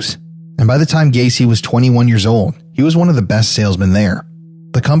Shoes. And by the time Gacy was 21 years old, he was one of the best salesmen there.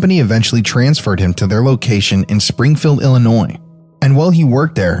 The company eventually transferred him to their location in Springfield, Illinois. And while he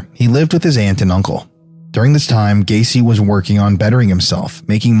worked there, he lived with his aunt and uncle. During this time, Gacy was working on bettering himself,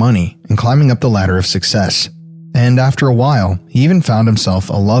 making money, and climbing up the ladder of success. And after a while, he even found himself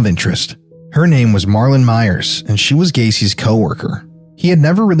a love interest. Her name was Marlon Myers, and she was Gacy's co-worker. He had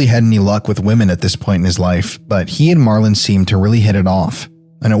never really had any luck with women at this point in his life, but he and Marlon seemed to really hit it off.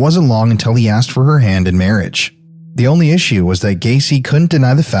 And it wasn't long until he asked for her hand in marriage. The only issue was that Gacy couldn't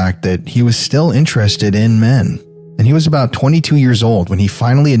deny the fact that he was still interested in men. And he was about 22 years old when he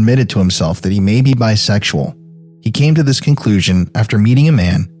finally admitted to himself that he may be bisexual. He came to this conclusion after meeting a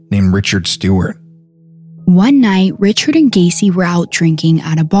man named Richard Stewart. One night, Richard and Gacy were out drinking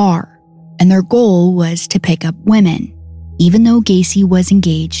at a bar, and their goal was to pick up women, even though Gacy was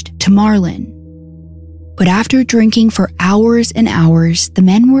engaged to Marlon. But after drinking for hours and hours, the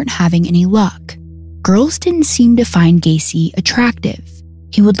men weren't having any luck. Girls didn't seem to find Gacy attractive.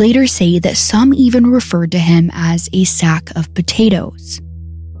 He would later say that some even referred to him as a sack of potatoes.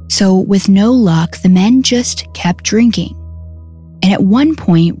 So with no luck, the men just kept drinking. And at one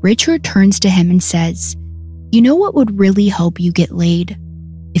point, Richard turns to him and says, "You know what would really help you get laid?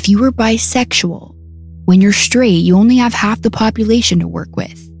 If you were bisexual. When you're straight, you only have half the population to work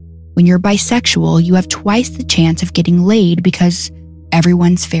with. When you're bisexual, you have twice the chance of getting laid because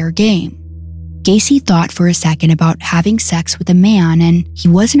everyone's fair game. Gacy thought for a second about having sex with a man, and he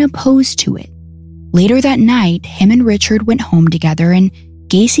wasn't opposed to it. Later that night, him and Richard went home together, and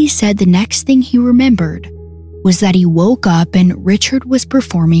Gacy said the next thing he remembered was that he woke up and Richard was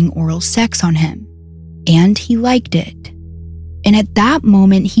performing oral sex on him, and he liked it. And at that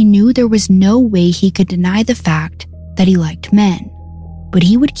moment, he knew there was no way he could deny the fact that he liked men, but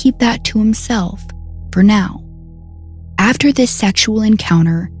he would keep that to himself for now. After this sexual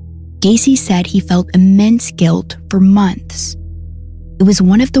encounter, Gacy said he felt immense guilt for months. It was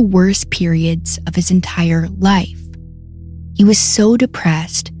one of the worst periods of his entire life. He was so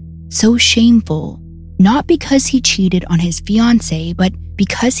depressed, so shameful, not because he cheated on his fiancée, but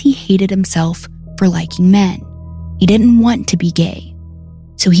because he hated himself for liking men. He didn't want to be gay.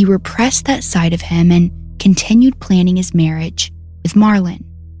 So he repressed that side of him and continued planning his marriage with Marlon.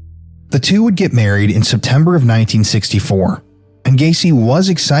 The two would get married in September of 1964, and Gacy was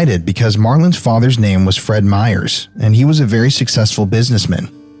excited because Marlon's father's name was Fred Myers, and he was a very successful businessman.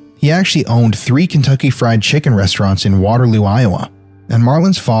 He actually owned 3 Kentucky Fried Chicken restaurants in Waterloo, Iowa, and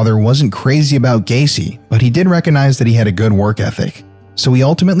Marlon's father wasn't crazy about Gacy, but he did recognize that he had a good work ethic. So he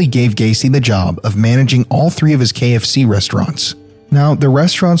ultimately gave Gacy the job of managing all 3 of his KFC restaurants. Now, the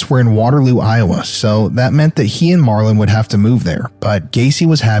restaurants were in Waterloo, Iowa, so that meant that he and Marlon would have to move there, but Gacy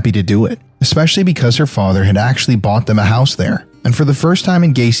was happy to do it, especially because her father had actually bought them a house there. And for the first time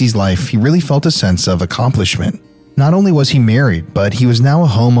in Gacy's life, he really felt a sense of accomplishment. Not only was he married, but he was now a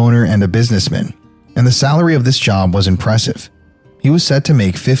homeowner and a businessman, and the salary of this job was impressive. He was set to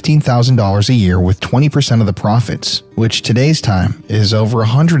make $15,000 a year with 20% of the profits, which today's time is over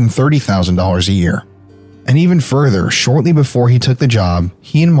 $130,000 a year. And even further, shortly before he took the job,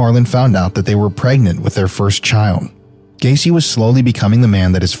 he and Marlon found out that they were pregnant with their first child. Gacy was slowly becoming the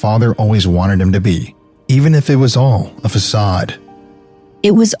man that his father always wanted him to be, even if it was all a facade.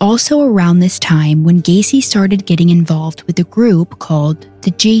 It was also around this time when Gacy started getting involved with a group called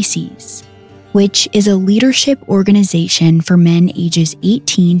the Jaycees, which is a leadership organization for men ages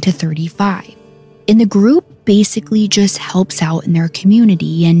 18 to 35. And the group basically just helps out in their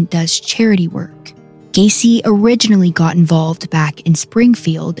community and does charity work. Gacy originally got involved back in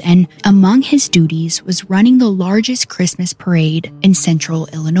Springfield, and among his duties was running the largest Christmas parade in central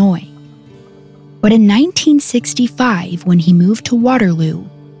Illinois. But in 1965, when he moved to Waterloo,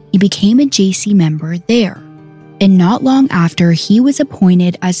 he became a Jaycee member there. And not long after, he was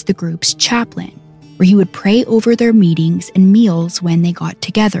appointed as the group's chaplain, where he would pray over their meetings and meals when they got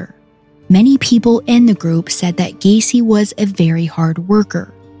together. Many people in the group said that Gacy was a very hard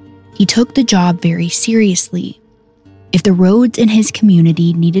worker. He took the job very seriously. If the roads in his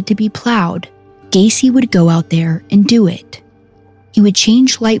community needed to be plowed, Gacy would go out there and do it. He would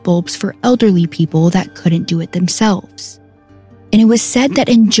change light bulbs for elderly people that couldn't do it themselves. And it was said that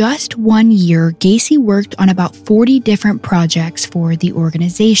in just 1 year, Gacy worked on about 40 different projects for the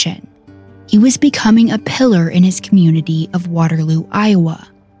organization. He was becoming a pillar in his community of Waterloo, Iowa.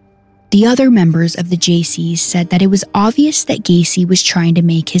 The other members of the Jaycees said that it was obvious that Gacy was trying to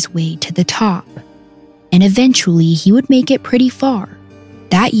make his way to the top. And eventually, he would make it pretty far.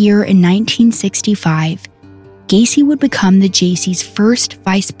 That year in 1965, Gacy would become the Jaycees' first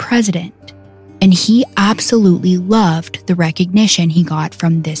vice president, and he absolutely loved the recognition he got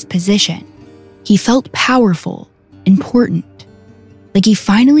from this position. He felt powerful, important, like he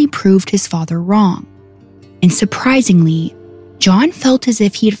finally proved his father wrong. And surprisingly, John felt as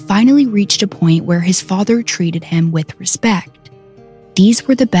if he had finally reached a point where his father treated him with respect. These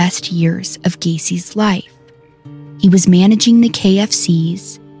were the best years of Gacy's life. He was managing the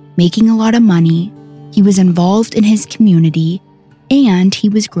KFCs, making a lot of money, he was involved in his community, and he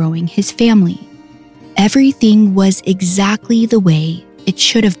was growing his family. Everything was exactly the way it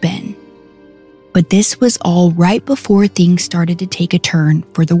should have been. But this was all right before things started to take a turn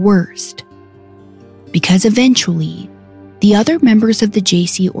for the worst. Because eventually, the other members of the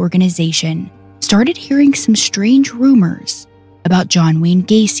Jaycee organization started hearing some strange rumors about John Wayne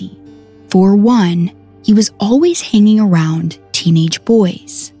Gacy. For one, he was always hanging around teenage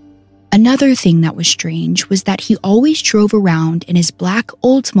boys. Another thing that was strange was that he always drove around in his black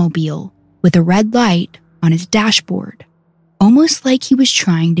Oldsmobile with a red light on his dashboard, almost like he was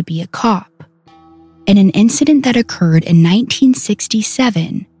trying to be a cop. And an incident that occurred in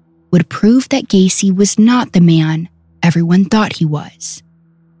 1967 would prove that Gacy was not the man everyone thought he was.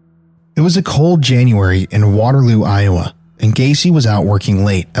 It was a cold January in Waterloo, Iowa, and Gacy was out working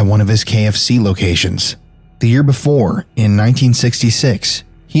late at one of his KFC locations. The year before, in 1966,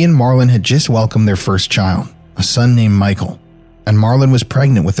 he and Marlon had just welcomed their first child, a son named Michael, and Marlon was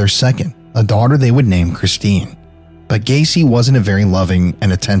pregnant with their second, a daughter they would name Christine. but Gacy wasn't a very loving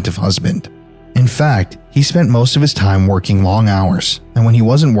and attentive husband. In fact, he spent most of his time working long hours, and when he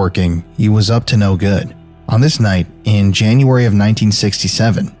wasn't working, he was up to no good. On this night, in January of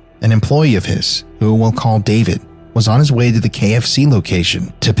 1967, an employee of his, who we'll call David, was on his way to the KFC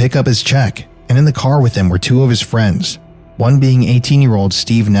location to pick up his check, and in the car with him were two of his friends, one being 18-year-old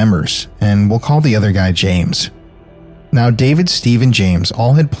Steve Nemmers, and we'll call the other guy James. Now, David, Steve, and James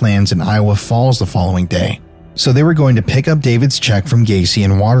all had plans in Iowa Falls the following day, so they were going to pick up David's check from Gacy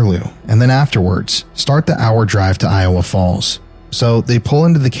in Waterloo, and then afterwards, start the hour drive to Iowa Falls. So they pull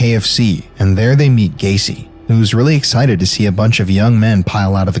into the KFC, and there they meet Gacy, who's really excited to see a bunch of young men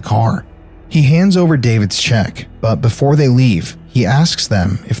pile out of the car. He hands over David's check, but before they leave, he asks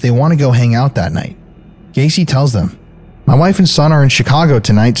them if they want to go hang out that night. Gacy tells them, "My wife and son are in Chicago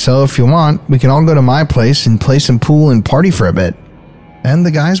tonight, so if you want, we can all go to my place and play some pool and party for a bit." And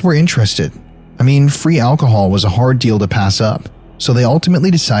the guys were interested. I mean, free alcohol was a hard deal to pass up, so they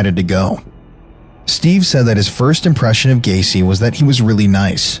ultimately decided to go. Steve said that his first impression of Gacy was that he was really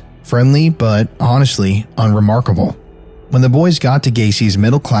nice, friendly, but honestly, unremarkable. When the boys got to Gacy's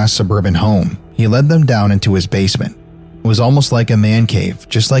middle-class suburban home, he led them down into his basement. It was almost like a man cave,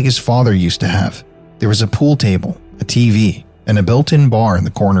 just like his father used to have. There was a pool table, a TV, and a built-in bar in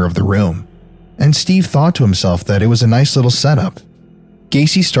the corner of the room. And Steve thought to himself that it was a nice little setup.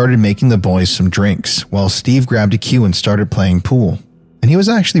 Gacy started making the boys some drinks, while Steve grabbed a cue and started playing pool. And he was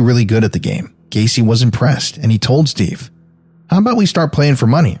actually really good at the game. Gacy was impressed, and he told Steve, "How about we start playing for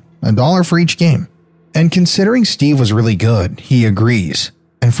money? $1 for each game." And considering Steve was really good, he agrees.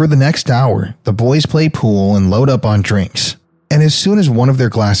 And for the next hour, the boys play pool and load up on drinks. And as soon as one of their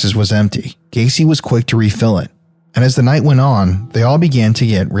glasses was empty, Gacy was quick to refill it. And as the night went on, they all began to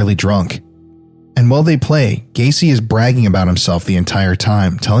get really drunk. And while they play, Gacy is bragging about himself the entire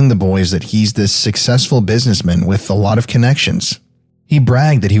time, telling the boys that he's this successful businessman with a lot of connections. He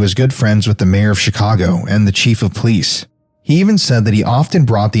bragged that he was good friends with the mayor of Chicago and the chief of police. He even said that he often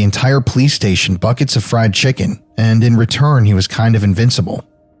brought the entire police station buckets of fried chicken, and in return he was kind of invincible.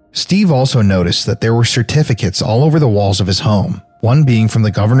 Steve also noticed that there were certificates all over the walls of his home, one being from the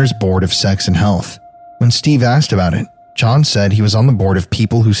Governor's Board of Sex and Health. When Steve asked about it, John said he was on the board of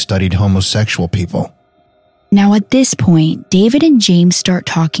people who studied homosexual people. Now at this point, David and James start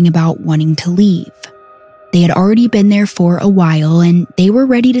talking about wanting to leave. They had already been there for a while and they were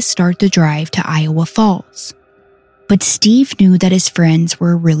ready to start the drive to Iowa Falls. But Steve knew that his friends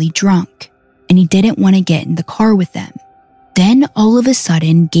were really drunk and he didn't want to get in the car with them. Then all of a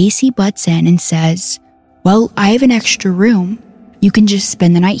sudden, Gacy butts in and says, "Well, I have an extra room. You can just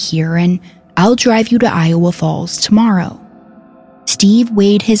spend the night here and I'll drive you to Iowa Falls tomorrow." Steve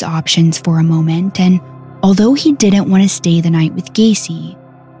weighed his options for a moment, and although he didn't want to stay the night with Gacy,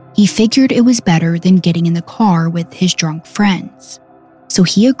 he figured it was better than getting in the car with his drunk friends. So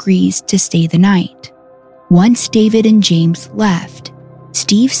he agrees to stay the night. Once David and James left,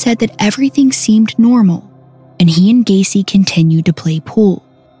 Steve said that everything seemed normal, and he and Gacy continued to play pool.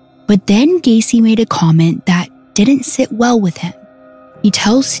 But then Gacy made a comment that didn't sit well with him. He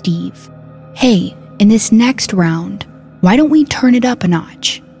tells Steve, "Hey, in this next round, why don't we turn it up a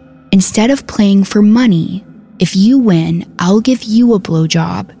notch? Instead of playing for money, if you win, I'll give you a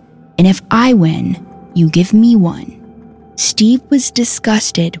blowjob, and if I win, you give me one." Steve was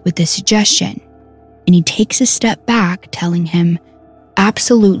disgusted with the suggestion, and he takes a step back, telling him,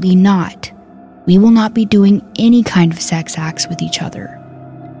 "Absolutely not. We will not be doing any kind of sex acts with each other."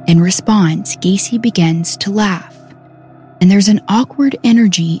 In response, Gacy begins to laugh, and there's an awkward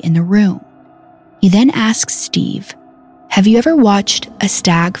energy in the room. He then asks Steve, "Have you ever watched a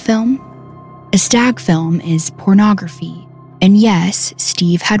stag film?" A stag film is pornography. And yes,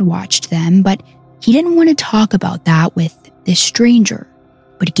 Steve had watched them, but he didn't want to talk about that with this stranger.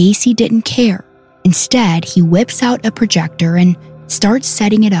 But Gacy didn't care. Instead, he whips out a projector and starts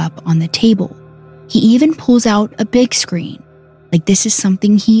setting it up on the table. He even pulls out a big screen, like this is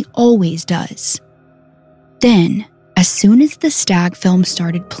something he always does. Then, as soon as the stag film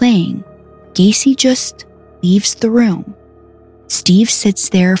started playing, Gacy just leaves the room. Steve sits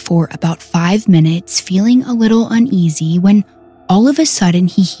there for about 5 minutes, feeling a little uneasy, when all of a sudden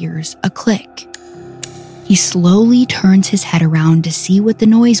he hears a click. He slowly turns his head around to see what the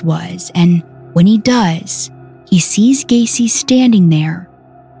noise was, and when he does, he sees Gacy standing there,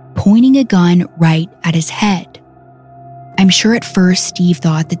 pointing a gun right at his head. I'm sure at first Steve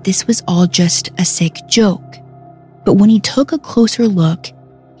thought that this was all just a sick joke, but when he took a closer look,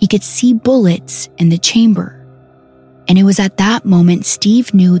 he could see bullets in the chamber. And it was at that moment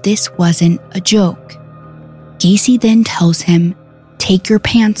Steve knew this wasn't a joke. Gacy then tells him, "Take your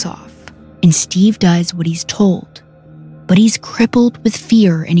pants off," and Steve does what he's told. but he's crippled with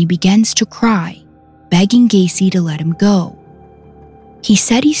fear and he begins to cry, begging Gacy to let him go. He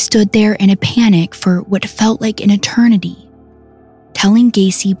said he stood there in a panic for what felt like an eternity, telling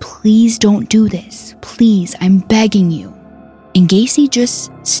Gacy, "Please don't do this. Please, I'm begging you." And Gacy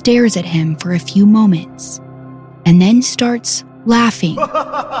just stares at him for a few moments and then starts laughing.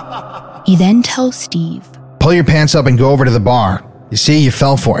 He then tells Steve, "Pull your pants up and go over to the bar. You see, you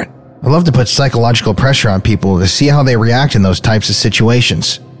fell for it. I love to put psychological pressure on people to see how they react in those types of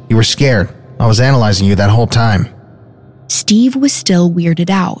situations. You were scared. I was analyzing you that whole time." Steve was still weirded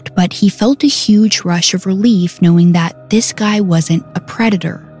out, but he felt a huge rush of relief knowing that this guy wasn't a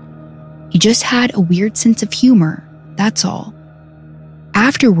predator. He just had a weird sense of humor, that's all.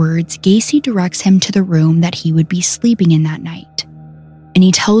 Afterwards, Gacy directs him to the room that he would be sleeping in that night, and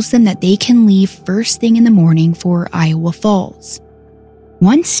he tells them that they can leave first thing in the morning for Iowa Falls.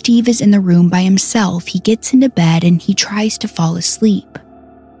 Once Steve is in the room by himself, he gets into bed and he tries to fall asleep,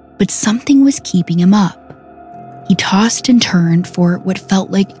 but something was keeping him up. He tossed and turned for what felt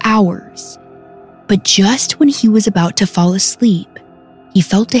like hours, but just when he was about to fall asleep, he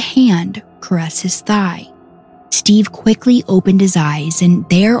felt a hand caress his thigh. Steve quickly opened his eyes, and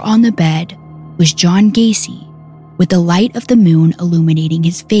there on the bed was John Gacy, with the light of the moon illuminating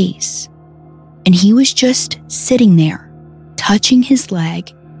his face. And he was just sitting there, touching his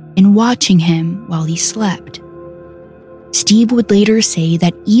leg and watching him while he slept. Steve would later say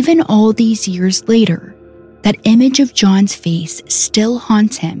that even all these years later, that image of John's face still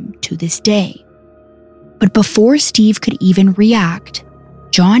haunts him to this day. But before Steve could even react,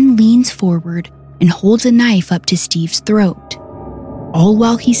 John leans forward and holds a knife up to Steve's throat, all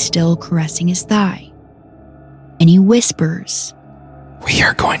while he's still caressing his thigh. And he whispers, "We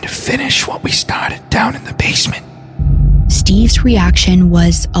are going to finish what we started down in the basement." Steve's reaction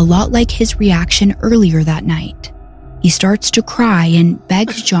was a lot like his reaction earlier that night. He starts to cry and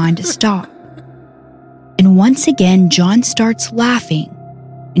begs John to stop. And once again, John starts laughing,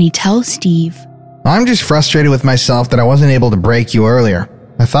 and he tells Steve, "I'm just frustrated with myself that I wasn't able to break you earlier.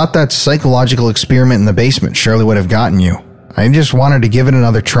 I thought that psychological experiment in the basement surely would have gotten you. I just wanted to give it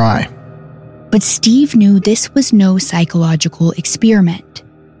another try." But Steve knew this was no psychological experiment,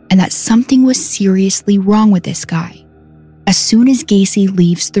 and that something was seriously wrong with this guy. As soon as Gacy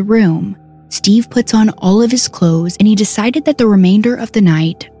leaves the room, Steve puts on all of his clothes and he decided that the remainder of the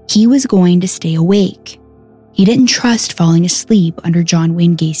night, he was going to stay awake. He didn't trust falling asleep under John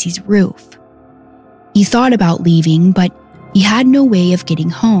Wayne Gacy's roof. He thought about leaving, but he had no way of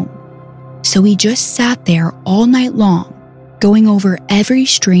getting home. So he just sat there all night long, going over every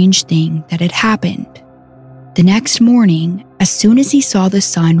strange thing that had happened. The next morning, as soon as he saw the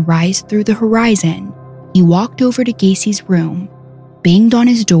sun rise through the horizon, he walked over to Gacy's room, banged on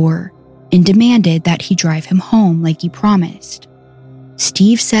his door, and demanded that he drive him home like he promised.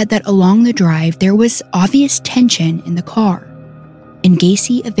 Steve said that along the drive there was obvious tension in the car, and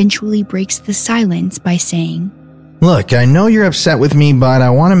Gacy eventually breaks the silence by saying, "Look, I know you're upset with me, but I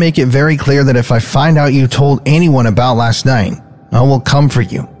want to make it very clear that if I find out you told anyone about last night, I will come for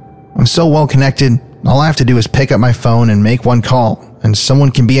you. I'm so well connected, all I have to do is pick up my phone and make one call, and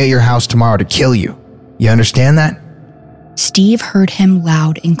someone can be at your house tomorrow to kill you. You understand that?" Steve heard him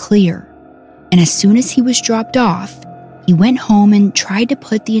loud and clear, and as soon as he was dropped off, he went home and tried to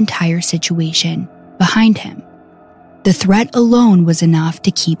put the entire situation behind him. The threat alone was enough to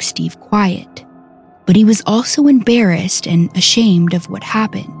keep Steve quiet, but he was also embarrassed and ashamed of what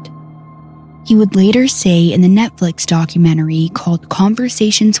happened. He would later say in the Netflix documentary called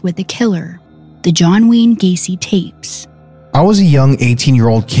Conversations with a Killer, the John Wayne Gacy tapes, "I was a young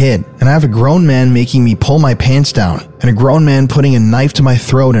 18-year-old kid, and I have a grown man making me pull my pants down, and a grown man putting a knife to my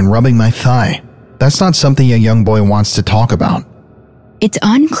throat and rubbing my thigh. That's not something a young boy wants to talk about." It's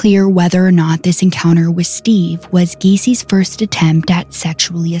unclear whether or not this encounter with Steve was Gacy's first attempt at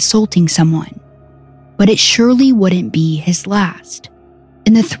sexually assaulting someone, but it surely wouldn't be his last.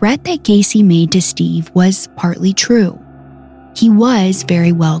 And the threat that Gacy made to Steve was partly true. He was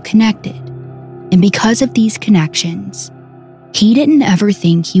very well connected, and because of these connections, he didn't ever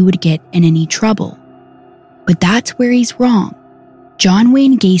think he would get in any trouble. But that's where he's wrong. John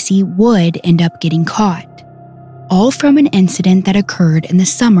Wayne Gacy would end up getting caught, all from an incident that occurred in the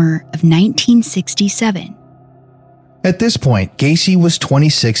summer of 1967. At this point, Gacy was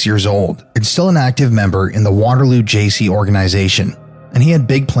 26 years old and still an active member in the Waterloo JC organization, and he had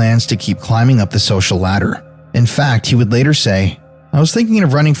big plans to keep climbing up the social ladder. In fact, he would later say, "I was thinking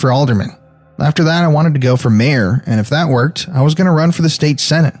of running for alderman. After that, I wanted to go for mayor, and if that worked, I was going to run for the state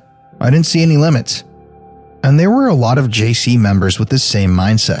senate. I didn't see any limits." And there were a lot of JC members with this same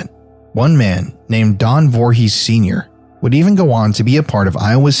mindset. One man, named Don Voorhees Sr., would even go on to be a part of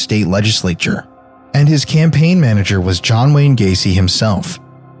Iowa's state legislature. And his campaign manager was John Wayne Gacy himself.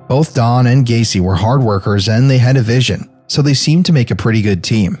 Both Don and Gacy were hard workers and they had a vision, so they seemed to make a pretty good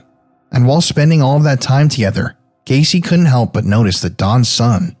team. And while spending all of that time together, Gacy couldn't help but notice that Don's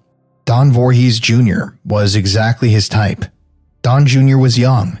son, Don Voorhees Jr., was exactly his type. Don Jr. was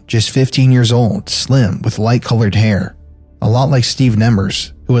young, just 15 years old, slim, with light-colored hair, a lot like Steve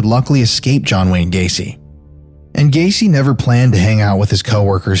Nembers, who had luckily escaped John Wayne Gacy. And Gacy never planned to hang out with his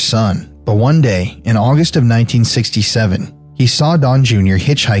co-worker's son, but one day, in August of 1967, he saw Don Jr.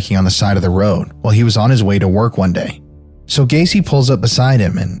 hitchhiking on the side of the road while he was on his way to work one day. So Gacy pulls up beside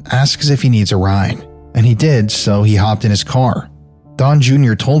him and asks if he needs a ride, and he did, so he hopped in his car. Don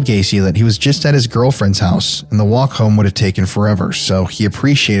Jr. told Gacy that he was just at his girlfriend's house and the walk home would have taken forever, so he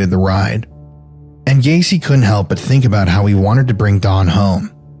appreciated the ride. And Gacy couldn't help but think about how he wanted to bring Don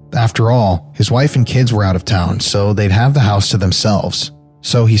home. After all, his wife and kids were out of town, so they'd have the house to themselves.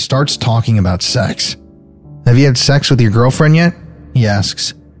 So he starts talking about sex. "Have you had sex with your girlfriend yet?" he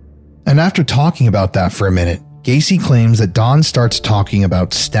asks. And after talking about that for a minute, Gacy claims that Don starts talking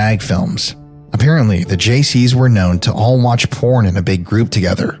about stag films. Apparently, the JCs were known to all watch porn in a big group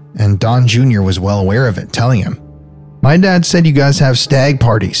together, and Don Jr. was well aware of it, telling him, "My dad said you guys have stag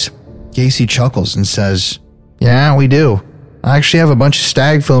parties." Gacy chuckles and says, "Yeah, we do. I actually have a bunch of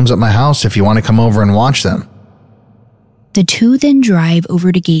stag films at my house if you want to come over and watch them." The two then drive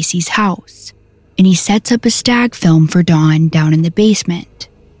over to Gacy's house, and he sets up a stag film for Don down in the basement.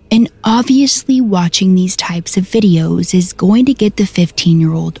 And obviously watching these types of videos is going to get the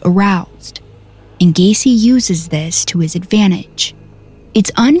 15-year-old aroused, and Gacy uses this to his advantage.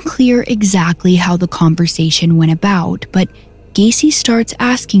 It's unclear exactly how the conversation went about, but Gacy starts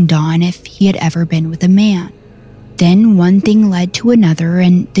asking Don if he had ever been with a man. Then one thing led to another,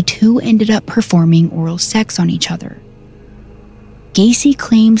 and the two ended up performing oral sex on each other. Gacy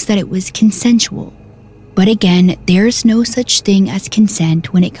claims that it was consensual, but again, there's no such thing as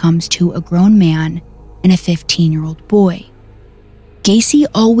consent when it comes to a grown man and a 15-year-old boy. Gacy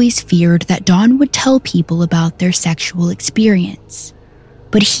always feared that Don would tell people about their sexual experience,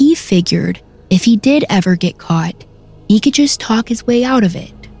 but he figured if he did ever get caught, he could just talk his way out of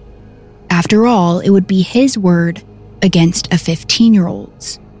it. After all, it would be his word against a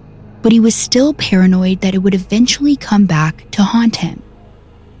 15-year-old's. But he was still paranoid that it would eventually come back to haunt him.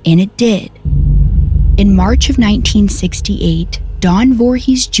 And it did. In March of 1968, Don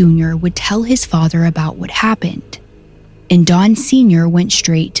Voorhees Jr. would tell his father about what happened. And Don Sr. went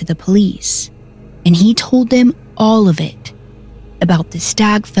straight to the police. And he told them all of it. About the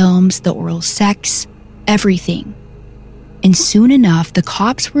stag films, the oral sex, everything. And soon enough, the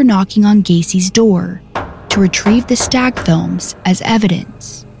cops were knocking on Gacy's door to retrieve the stag films as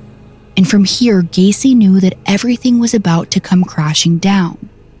evidence. And from here, Gacy knew that everything was about to come crashing down.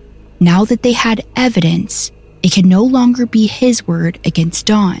 Now that they had evidence, it could no longer be his word against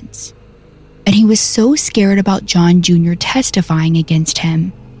Don's. And he was so scared about John Jr. testifying against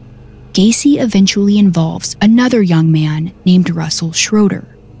him, Gacy eventually involves another young man named Russell Schroeder.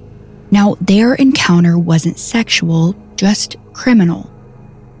 Now, their encounter wasn't sexual, just criminal.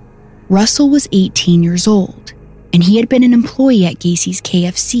 Russell was 18 years old, and he had been an employee at Gacy's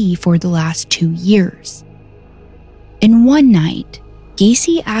KFC for the last 2 years. And one night,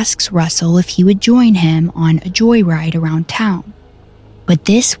 Gacy asks Russell if he would join him on a joyride around town. But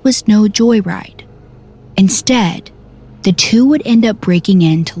this was no joyride. Instead, the two would end up breaking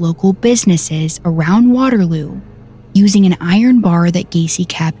into local businesses around Waterloo using an iron bar that Gacy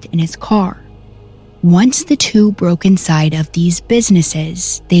kept in his car. Once the two broke inside of these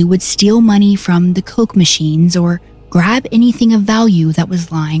businesses, they would steal money from the Coke machines or grab anything of value that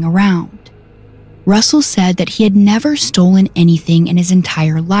was lying around. Russell said that he had never stolen anything in his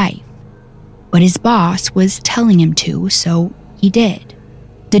entire life, but his boss was telling him to, so he did.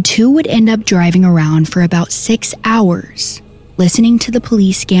 The two would end up driving around for about 6 hours, listening to the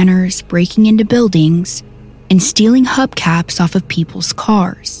police scanners, breaking into buildings, and stealing hubcaps off of people's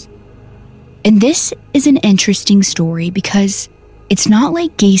cars. And this is an interesting story because it's not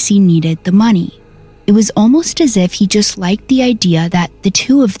like Gacy needed the money. It was almost as if he just liked the idea that the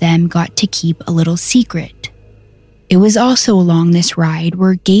two of them got to keep a little secret. It was also along this ride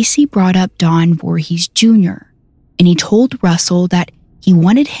where Gacy brought up Don Voorhees Jr., and he told Russell that he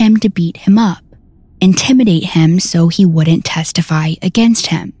wanted him to beat him up, intimidate him so he wouldn't testify against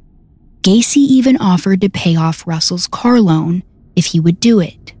him. Gacy even offered to pay off Russell's car loan if he would do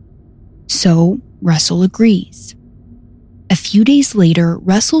it. So Russell agrees. A few days later,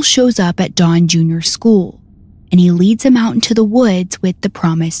 Russell shows up at Don Jr.'s school, and he leads him out into the woods with the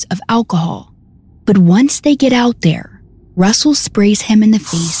promise of alcohol. But once they get out there, Russell sprays him in the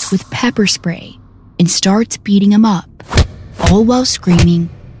face with pepper spray and starts beating him up, all while screaming,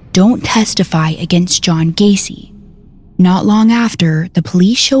 "Don't testify against John Gacy." Not long after, the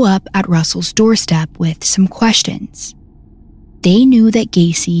police show up at Russell's doorstep with some questions. They knew that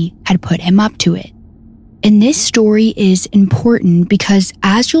Gacy had put him up to it. And this story is important because,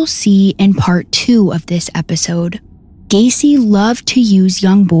 as you'll see in part 2 of this episode, Gacy loved to use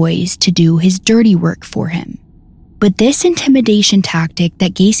young boys to do his dirty work for him. But this intimidation tactic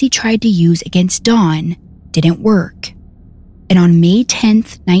that Gacy tried to use against Don didn't work. And on May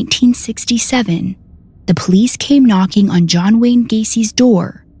 10th, 1967, the police came knocking on John Wayne Gacy's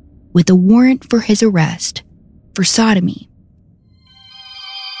door with a warrant for his arrest for sodomy.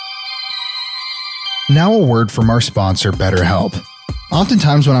 Now a word from our sponsor, BetterHelp.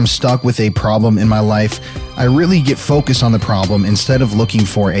 Oftentimes when I'm stuck with a problem in my life, I really get focused on the problem instead of looking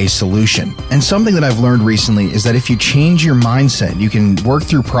for a solution. And something that I've learned recently is that if you change your mindset, you can work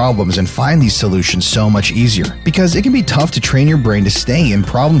through problems and find these solutions so much easier. Because it can be tough to train your brain to stay in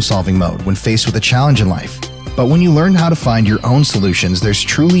problem-solving mode when faced with a challenge in life. But when you learn how to find your own solutions, there's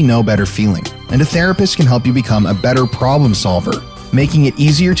truly no better feeling. And a therapist can help you become a better problem solver, making it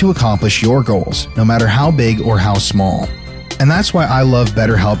easier to accomplish your goals, no matter how big or how small. And that's why I love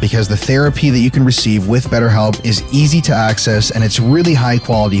BetterHelp, because the therapy that you can receive with BetterHelp is easy to access and it's really high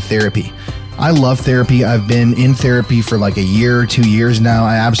quality therapy. I love therapy. I've been in therapy for like a year or 2 years now.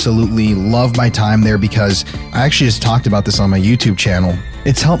 I absolutely love my time there because I actually just talked about this on my YouTube channel.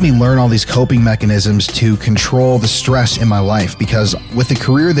 It's helped me learn all these coping mechanisms to control the stress in my life, because with the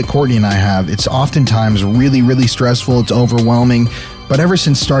career that Courtney and I have, it's oftentimes really, really stressful. It's overwhelming. But ever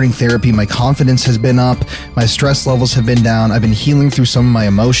since starting therapy, my confidence has been up, my stress levels have been down, I've been healing through some of my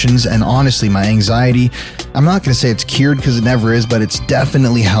emotions, and honestly, my anxiety, I'm not going to say it's cured because it never is, but it's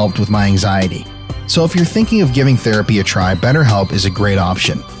definitely helped with my anxiety. So if you're thinking of giving therapy a try, BetterHelp is a great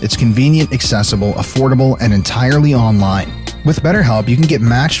option. It's convenient, accessible, affordable, and entirely online. With BetterHelp, you can get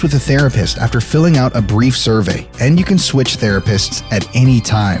matched with a therapist after filling out a brief survey, and you can switch therapists at any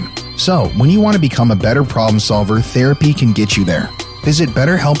time. So when you want to become a better problem solver, therapy can get you there. Visit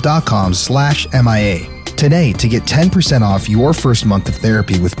BetterHelp.com/MIA today to get 10% off your first month of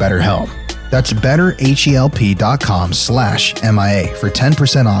therapy with BetterHelp. That's BetterHelp.com/MIA for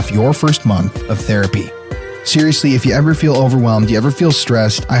 10% off your first month of therapy. Seriously, if you ever feel overwhelmed, you ever feel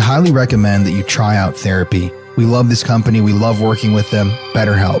stressed, I highly recommend that you try out therapy. We love this company. We love working with them.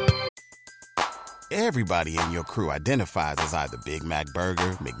 BetterHelp. Everybody in your crew identifies as either Big Mac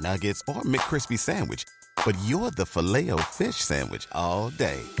Burger, McNuggets, or McCrispy Sandwich. But you're the Filet-O-Fish Sandwich all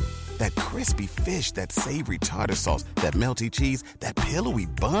day. That crispy fish, that savory tartar sauce, that melty cheese, that pillowy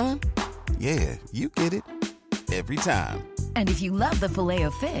bun. Yeah, you get it. Every time. And if you love the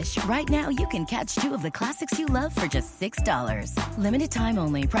Filet-O-Fish, right now you can catch 2 of the classics you love for just $6. Limited time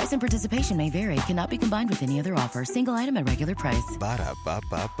only. Price and participation may vary. Cannot be combined with any other offer. Single item at regular price.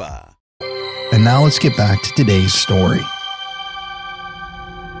 Ba-da-ba-ba-ba. And now let's get back to today's story.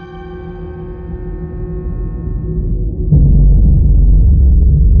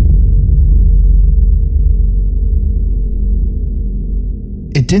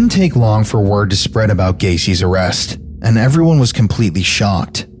 It didn't take long for word to spread about Gacy's arrest, and everyone was completely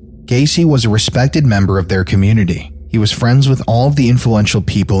shocked. Gacy was a respected member of their community. He was friends with all of the influential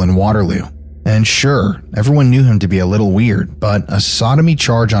people in Waterloo. And sure, everyone knew him to be a little weird, but a sodomy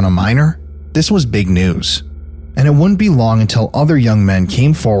charge on a minor? This was big news. And it wouldn't be long until other young men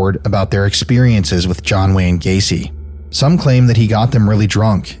came forward about their experiences with John Wayne Gacy. Some claim that he got them really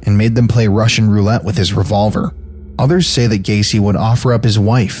drunk and made them play Russian roulette with his revolver. Others say that Gacy would offer up his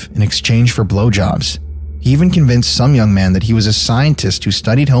wife in exchange for blowjobs. He even convinced some young man that he was a scientist who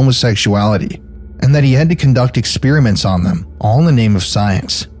studied homosexuality, and that he had to conduct experiments on them, all in the name of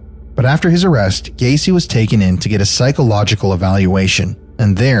science. But after his arrest, Gacy was taken in to get a psychological evaluation,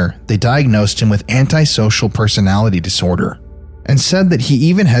 and there, they diagnosed him with antisocial personality disorder, and said that he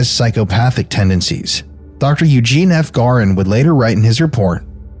even has psychopathic tendencies. Dr. Eugene F. Garin would later write in his report,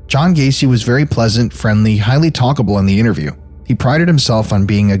 John Gacy was very pleasant, friendly, highly talkable in the interview. He prided himself on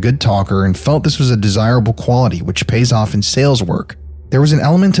being a good talker and felt this was a desirable quality which pays off in sales work. There was an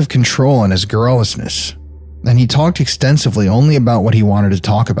element of control in his garrulousness, and he talked extensively only about what he wanted to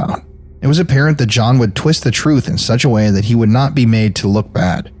talk about. It was apparent that John would twist the truth in such a way that he would not be made to look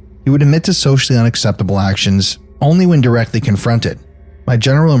bad. He would admit to socially unacceptable actions only when directly confronted. My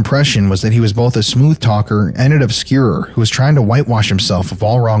general impression was that he was both a smooth talker and an obscurer who was trying to whitewash himself of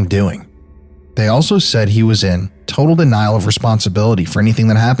all wrongdoing. They also said he was in total denial of responsibility for anything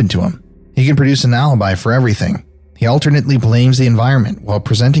that happened to him. He could produce an alibi for everything. He alternately blames the environment while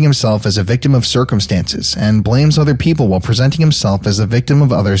presenting himself as a victim of circumstances and blames other people while presenting himself as a victim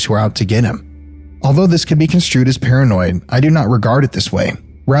of others who are out to get him. Although this could be construed as paranoid, I do not regard it this way.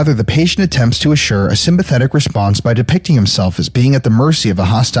 Rather, the patient attempts to assure a sympathetic response by depicting himself as being at the mercy of a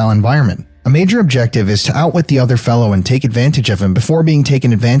hostile environment. A major objective is to outwit the other fellow and take advantage of him before being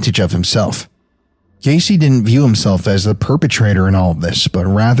taken advantage of himself. Gacy didn't view himself as the perpetrator in all of this, but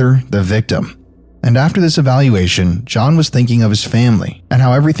rather the victim. And after this evaluation, John was thinking of his family and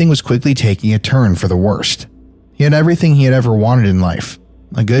how everything was quickly taking a turn for the worst. He had everything he had ever wanted in life.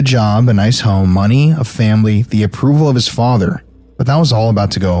 A good job, a nice home, money, a family, the approval of his father, but that was all about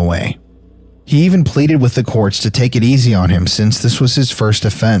to go away. He even pleaded with the courts to take it easy on him since this was his first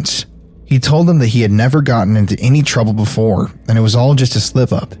offense. He told them that he had never gotten into any trouble before, and it was all just a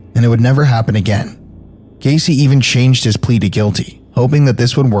slip-up, and it would never happen again. Gacy even changed his plea to guilty, hoping that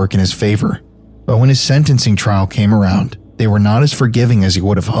this would work in his favor. But when his sentencing trial came around, they were not as forgiving as he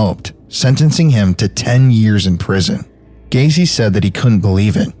would have hoped, sentencing him to 10 years in prison. Gacy said that he couldn't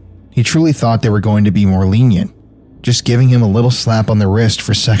believe it. He truly thought they were going to be more lenient, just giving him a little slap on the wrist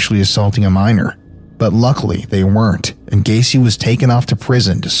for sexually assaulting a minor. But luckily, they weren't, and Gacy was taken off to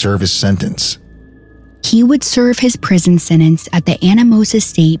prison to serve his sentence. He would serve his prison sentence at the Anamosa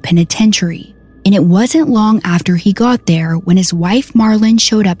State Penitentiary, and it wasn't long after he got there when his wife Marlon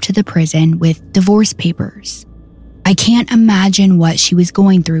showed up to the prison with divorce papers. I can't imagine what she was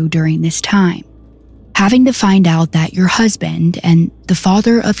going through during this time. Having to find out that your husband and the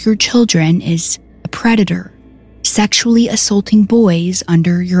father of your children is a predator, sexually assaulting boys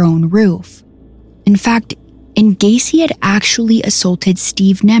under your own roof. In fact, Gacy had actually assaulted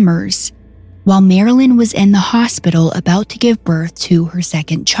Steve Nemmers while Marilyn was in the hospital about to give birth to her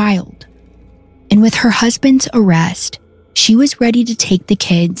second child. And with her husband's arrest, she was ready to take the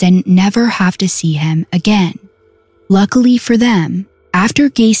kids and never have to see him again. Luckily for them, after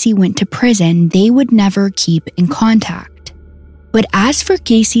Gacy went to prison, they would never keep in contact. But as for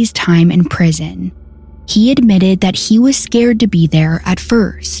Gacy's time in prison, he admitted that he was scared to be there at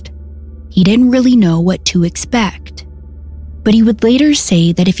first. He didn't really know what to expect. But he would later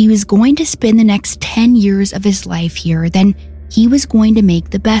say that if he was going to spend the next 10 years of his life here, then he was going to make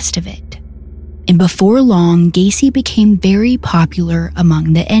the best of it. And before long, Gacy became very popular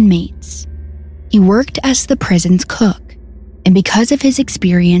among the inmates. He worked as the prison's cook, and because of his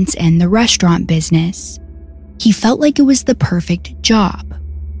experience in the restaurant business, he felt like it was the perfect job.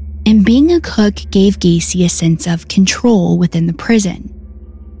 And being a cook gave Gacy a sense of control within the prison.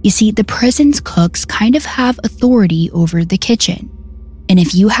 You see, the prison's cooks kind of have authority over the kitchen. And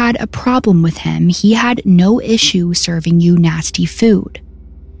if you had a problem with him, he had no issue serving you nasty food.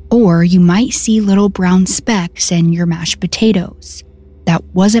 Or you might see little brown specks in your mashed potatoes. That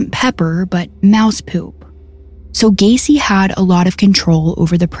wasn't pepper, but mouse poop. So Gacy had a lot of control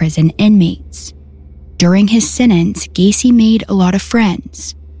over the prison inmates. During his sentence, Gacy made a lot of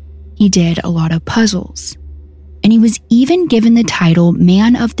friends. He did a lot of puzzles. And he was even given the title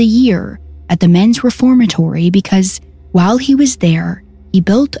Man of the Year at the men's reformatory because while he was there, he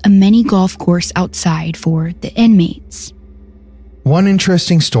built a mini golf course outside for the inmates. One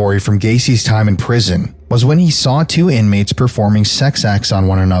interesting story from Gacy's time in prison was when he saw two inmates performing sex acts on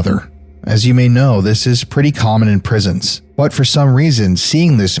one another. As you may know, this is pretty common in prisons, but for some reason,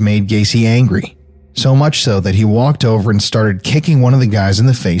 seeing this made Gacy angry. So much so that he walked over and started kicking one of the guys in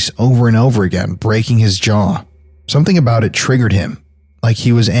the face over and over again, breaking his jaw. Something about it triggered him, like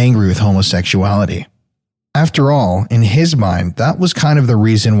he was angry with homosexuality. After all, in his mind, that was kind of the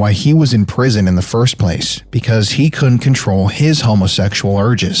reason why he was in prison in the first place, because he couldn't control his homosexual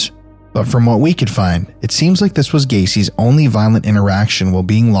urges. But from what we could find, it seems like this was Gacy's only violent interaction while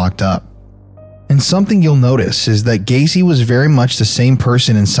being locked up. And something you'll notice is that Gacy was very much the same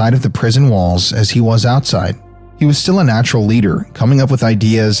person inside of the prison walls as he was outside. He was still a natural leader, coming up with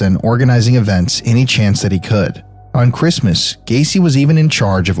ideas and organizing events any chance that he could. On Christmas, Gacy was even in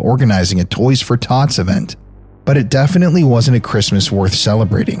charge of organizing a Toys for Tots event. But it definitely wasn't a Christmas worth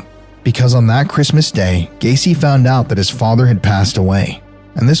celebrating, because on that Christmas day, Gacy found out that his father had passed away,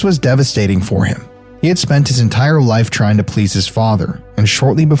 and this was devastating for him. He had spent his entire life trying to please his father, and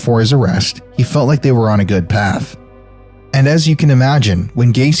shortly before his arrest, he felt like they were on a good path. And as you can imagine,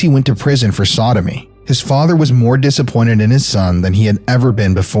 when Gacy went to prison for sodomy, his father was more disappointed in his son than he had ever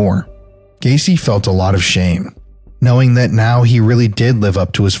been before. Gacy felt a lot of shame, knowing that now he really did live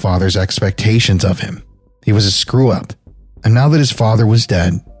up to his father's expectations of him. He was a screw-up, and now that his father was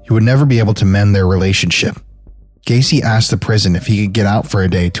dead, he would never be able to mend their relationship. Gacy asked the prison if he could get out for a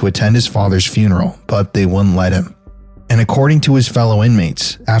day to attend his father's funeral, but they wouldn't let him. And according to his fellow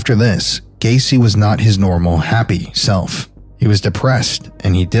inmates, after this, Gacy was not his normal, happy self. He was depressed,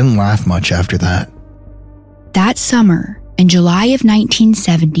 and he didn't laugh much after that. That summer, in July of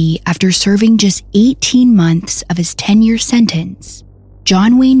 1970, after serving just 18 months of his 10-year sentence,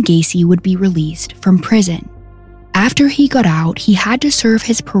 John Wayne Gacy would be released from prison. After he got out, he had to serve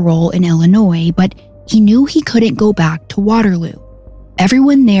his parole in Illinois, but he knew he couldn't go back to Waterloo.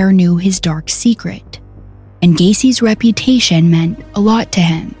 Everyone there knew his dark secret, and Gacy's reputation meant a lot to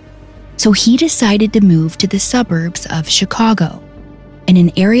him. So he decided to move to the suburbs of Chicago, in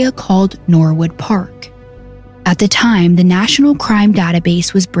an area called Norwood Park. At the time, the National Crime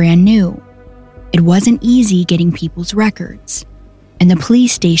Database was brand new. It wasn't easy getting people's records, and the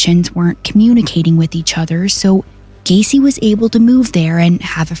police stations weren't communicating with each other, so Gacy was able to move there and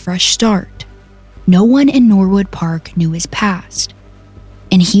have a fresh start. No one in Norwood Park knew his past,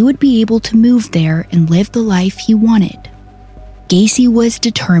 and he would be able to move there and live the life he wanted. Gacy was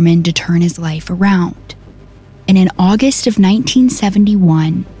determined to turn his life around, and in August of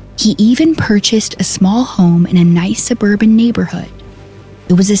 1971, he even purchased a small home in a nice suburban neighborhood.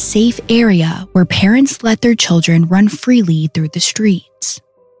 It was a safe area where parents let their children run freely through the streets.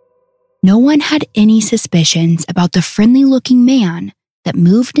 No one had any suspicions about the friendly-looking man that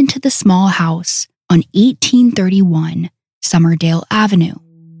moved into the small house on 1831 Summerdale Avenue.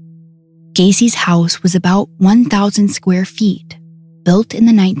 Gacy's house was about 1,000 square feet, built in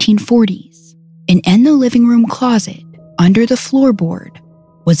the 1940s, and in the living room closet, under the floorboard,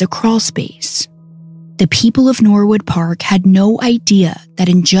 was a crawl space. The people of Norwood Park had no idea that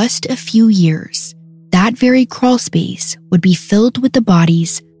in just a few years, that very crawl space would be filled with the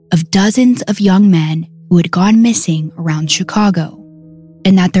bodies of dozens of young men who had gone missing around Chicago,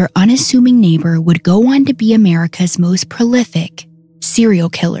 and that their unassuming neighbor would go on to be America's most prolific serial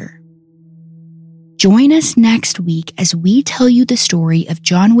killer. Join us next week as we tell you the story of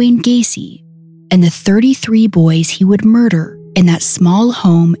John Wayne Gacy and the 33 boys he would murder in that small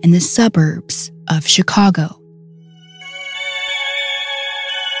home in the suburbs of Chicago.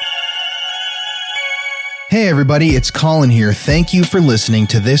 Hey everybody, it's Colin here. Thank you for listening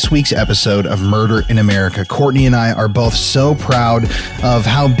to this week's episode of Murder in America. Courtney and I are both so proud of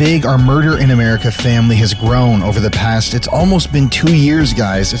how big our Murder in America family has grown over the past, it's almost been 2 years,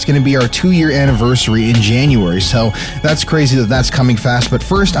 guys. It's going to be our 2-year anniversary in January, so that's crazy that that's coming fast. But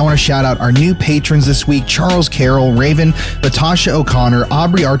first, I want to shout out our new patrons this week: Charles Carroll, Raven, Latasha O'Connor,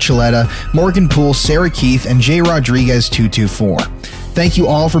 Aubrey Archuleta, Morgan Poole, Sarah Keith, and J. Rodriguez 224. Thank you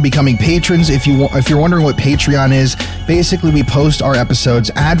all for becoming patrons. If you're wondering what Patreon is, basically we post our episodes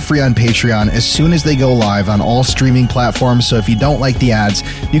ad-free on Patreon as soon as they go live on all streaming platforms. So if you don't like the ads,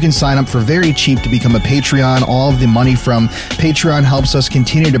 you can sign up for very cheap to become a Patreon. All of the money from Patreon helps us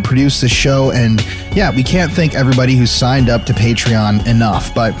continue to produce the show. And yeah, we can't thank everybody who's signed up to Patreon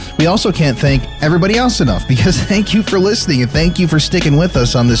enough, but we also can't thank everybody else enough, because thank you for listening and thank you for sticking with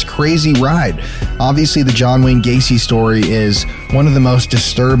us on this crazy ride. Obviously, the John Wayne Gacy story is one of the most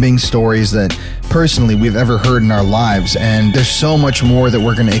disturbing stories that personally we've ever heard in our lives, and there's so much more that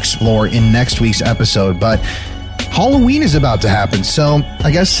we're going to explore in next week's episode. But Halloween is about to happen, so I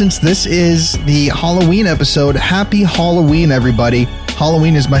guess since this is the Halloween episode, happy Halloween, everybody.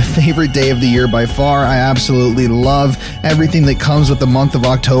 Halloween is my favorite day of the year by far. I absolutely love everything that comes with the month of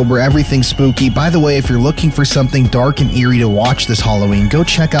October, everything spooky. By the way, if you're looking for something dark and eerie to watch this Halloween, go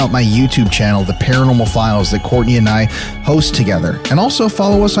check out my YouTube channel, The Paranormal Files, that Courtney and I host together. And also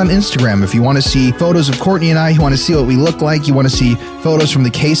follow us on Instagram if you want to see photos of Courtney and I, you want to see what we look like, you want to see photos from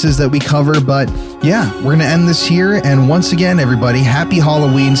the cases that we cover. But yeah, we're going to end this here. And once again, everybody, happy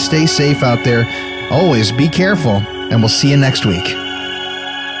Halloween. Stay safe out there. Always be careful, and we'll see you next week.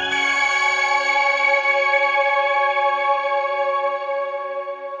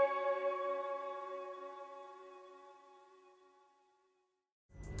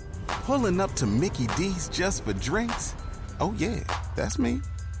 Pulling up to Mickey D's just for drinks? Oh yeah, that's me.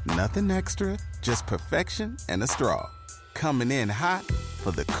 Nothing extra, just perfection and a straw. Coming in hot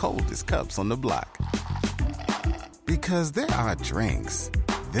for the coldest cups on the block. Because there are drinks.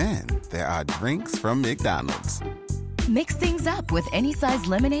 Then there are drinks from McDonald's. Mix things up with any size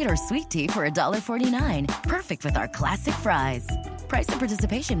lemonade or sweet tea for $1.49. Perfect with our classic fries. Price and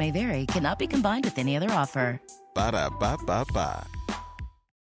participation may vary. Cannot be combined with any other offer. Ba-da-ba-ba-ba.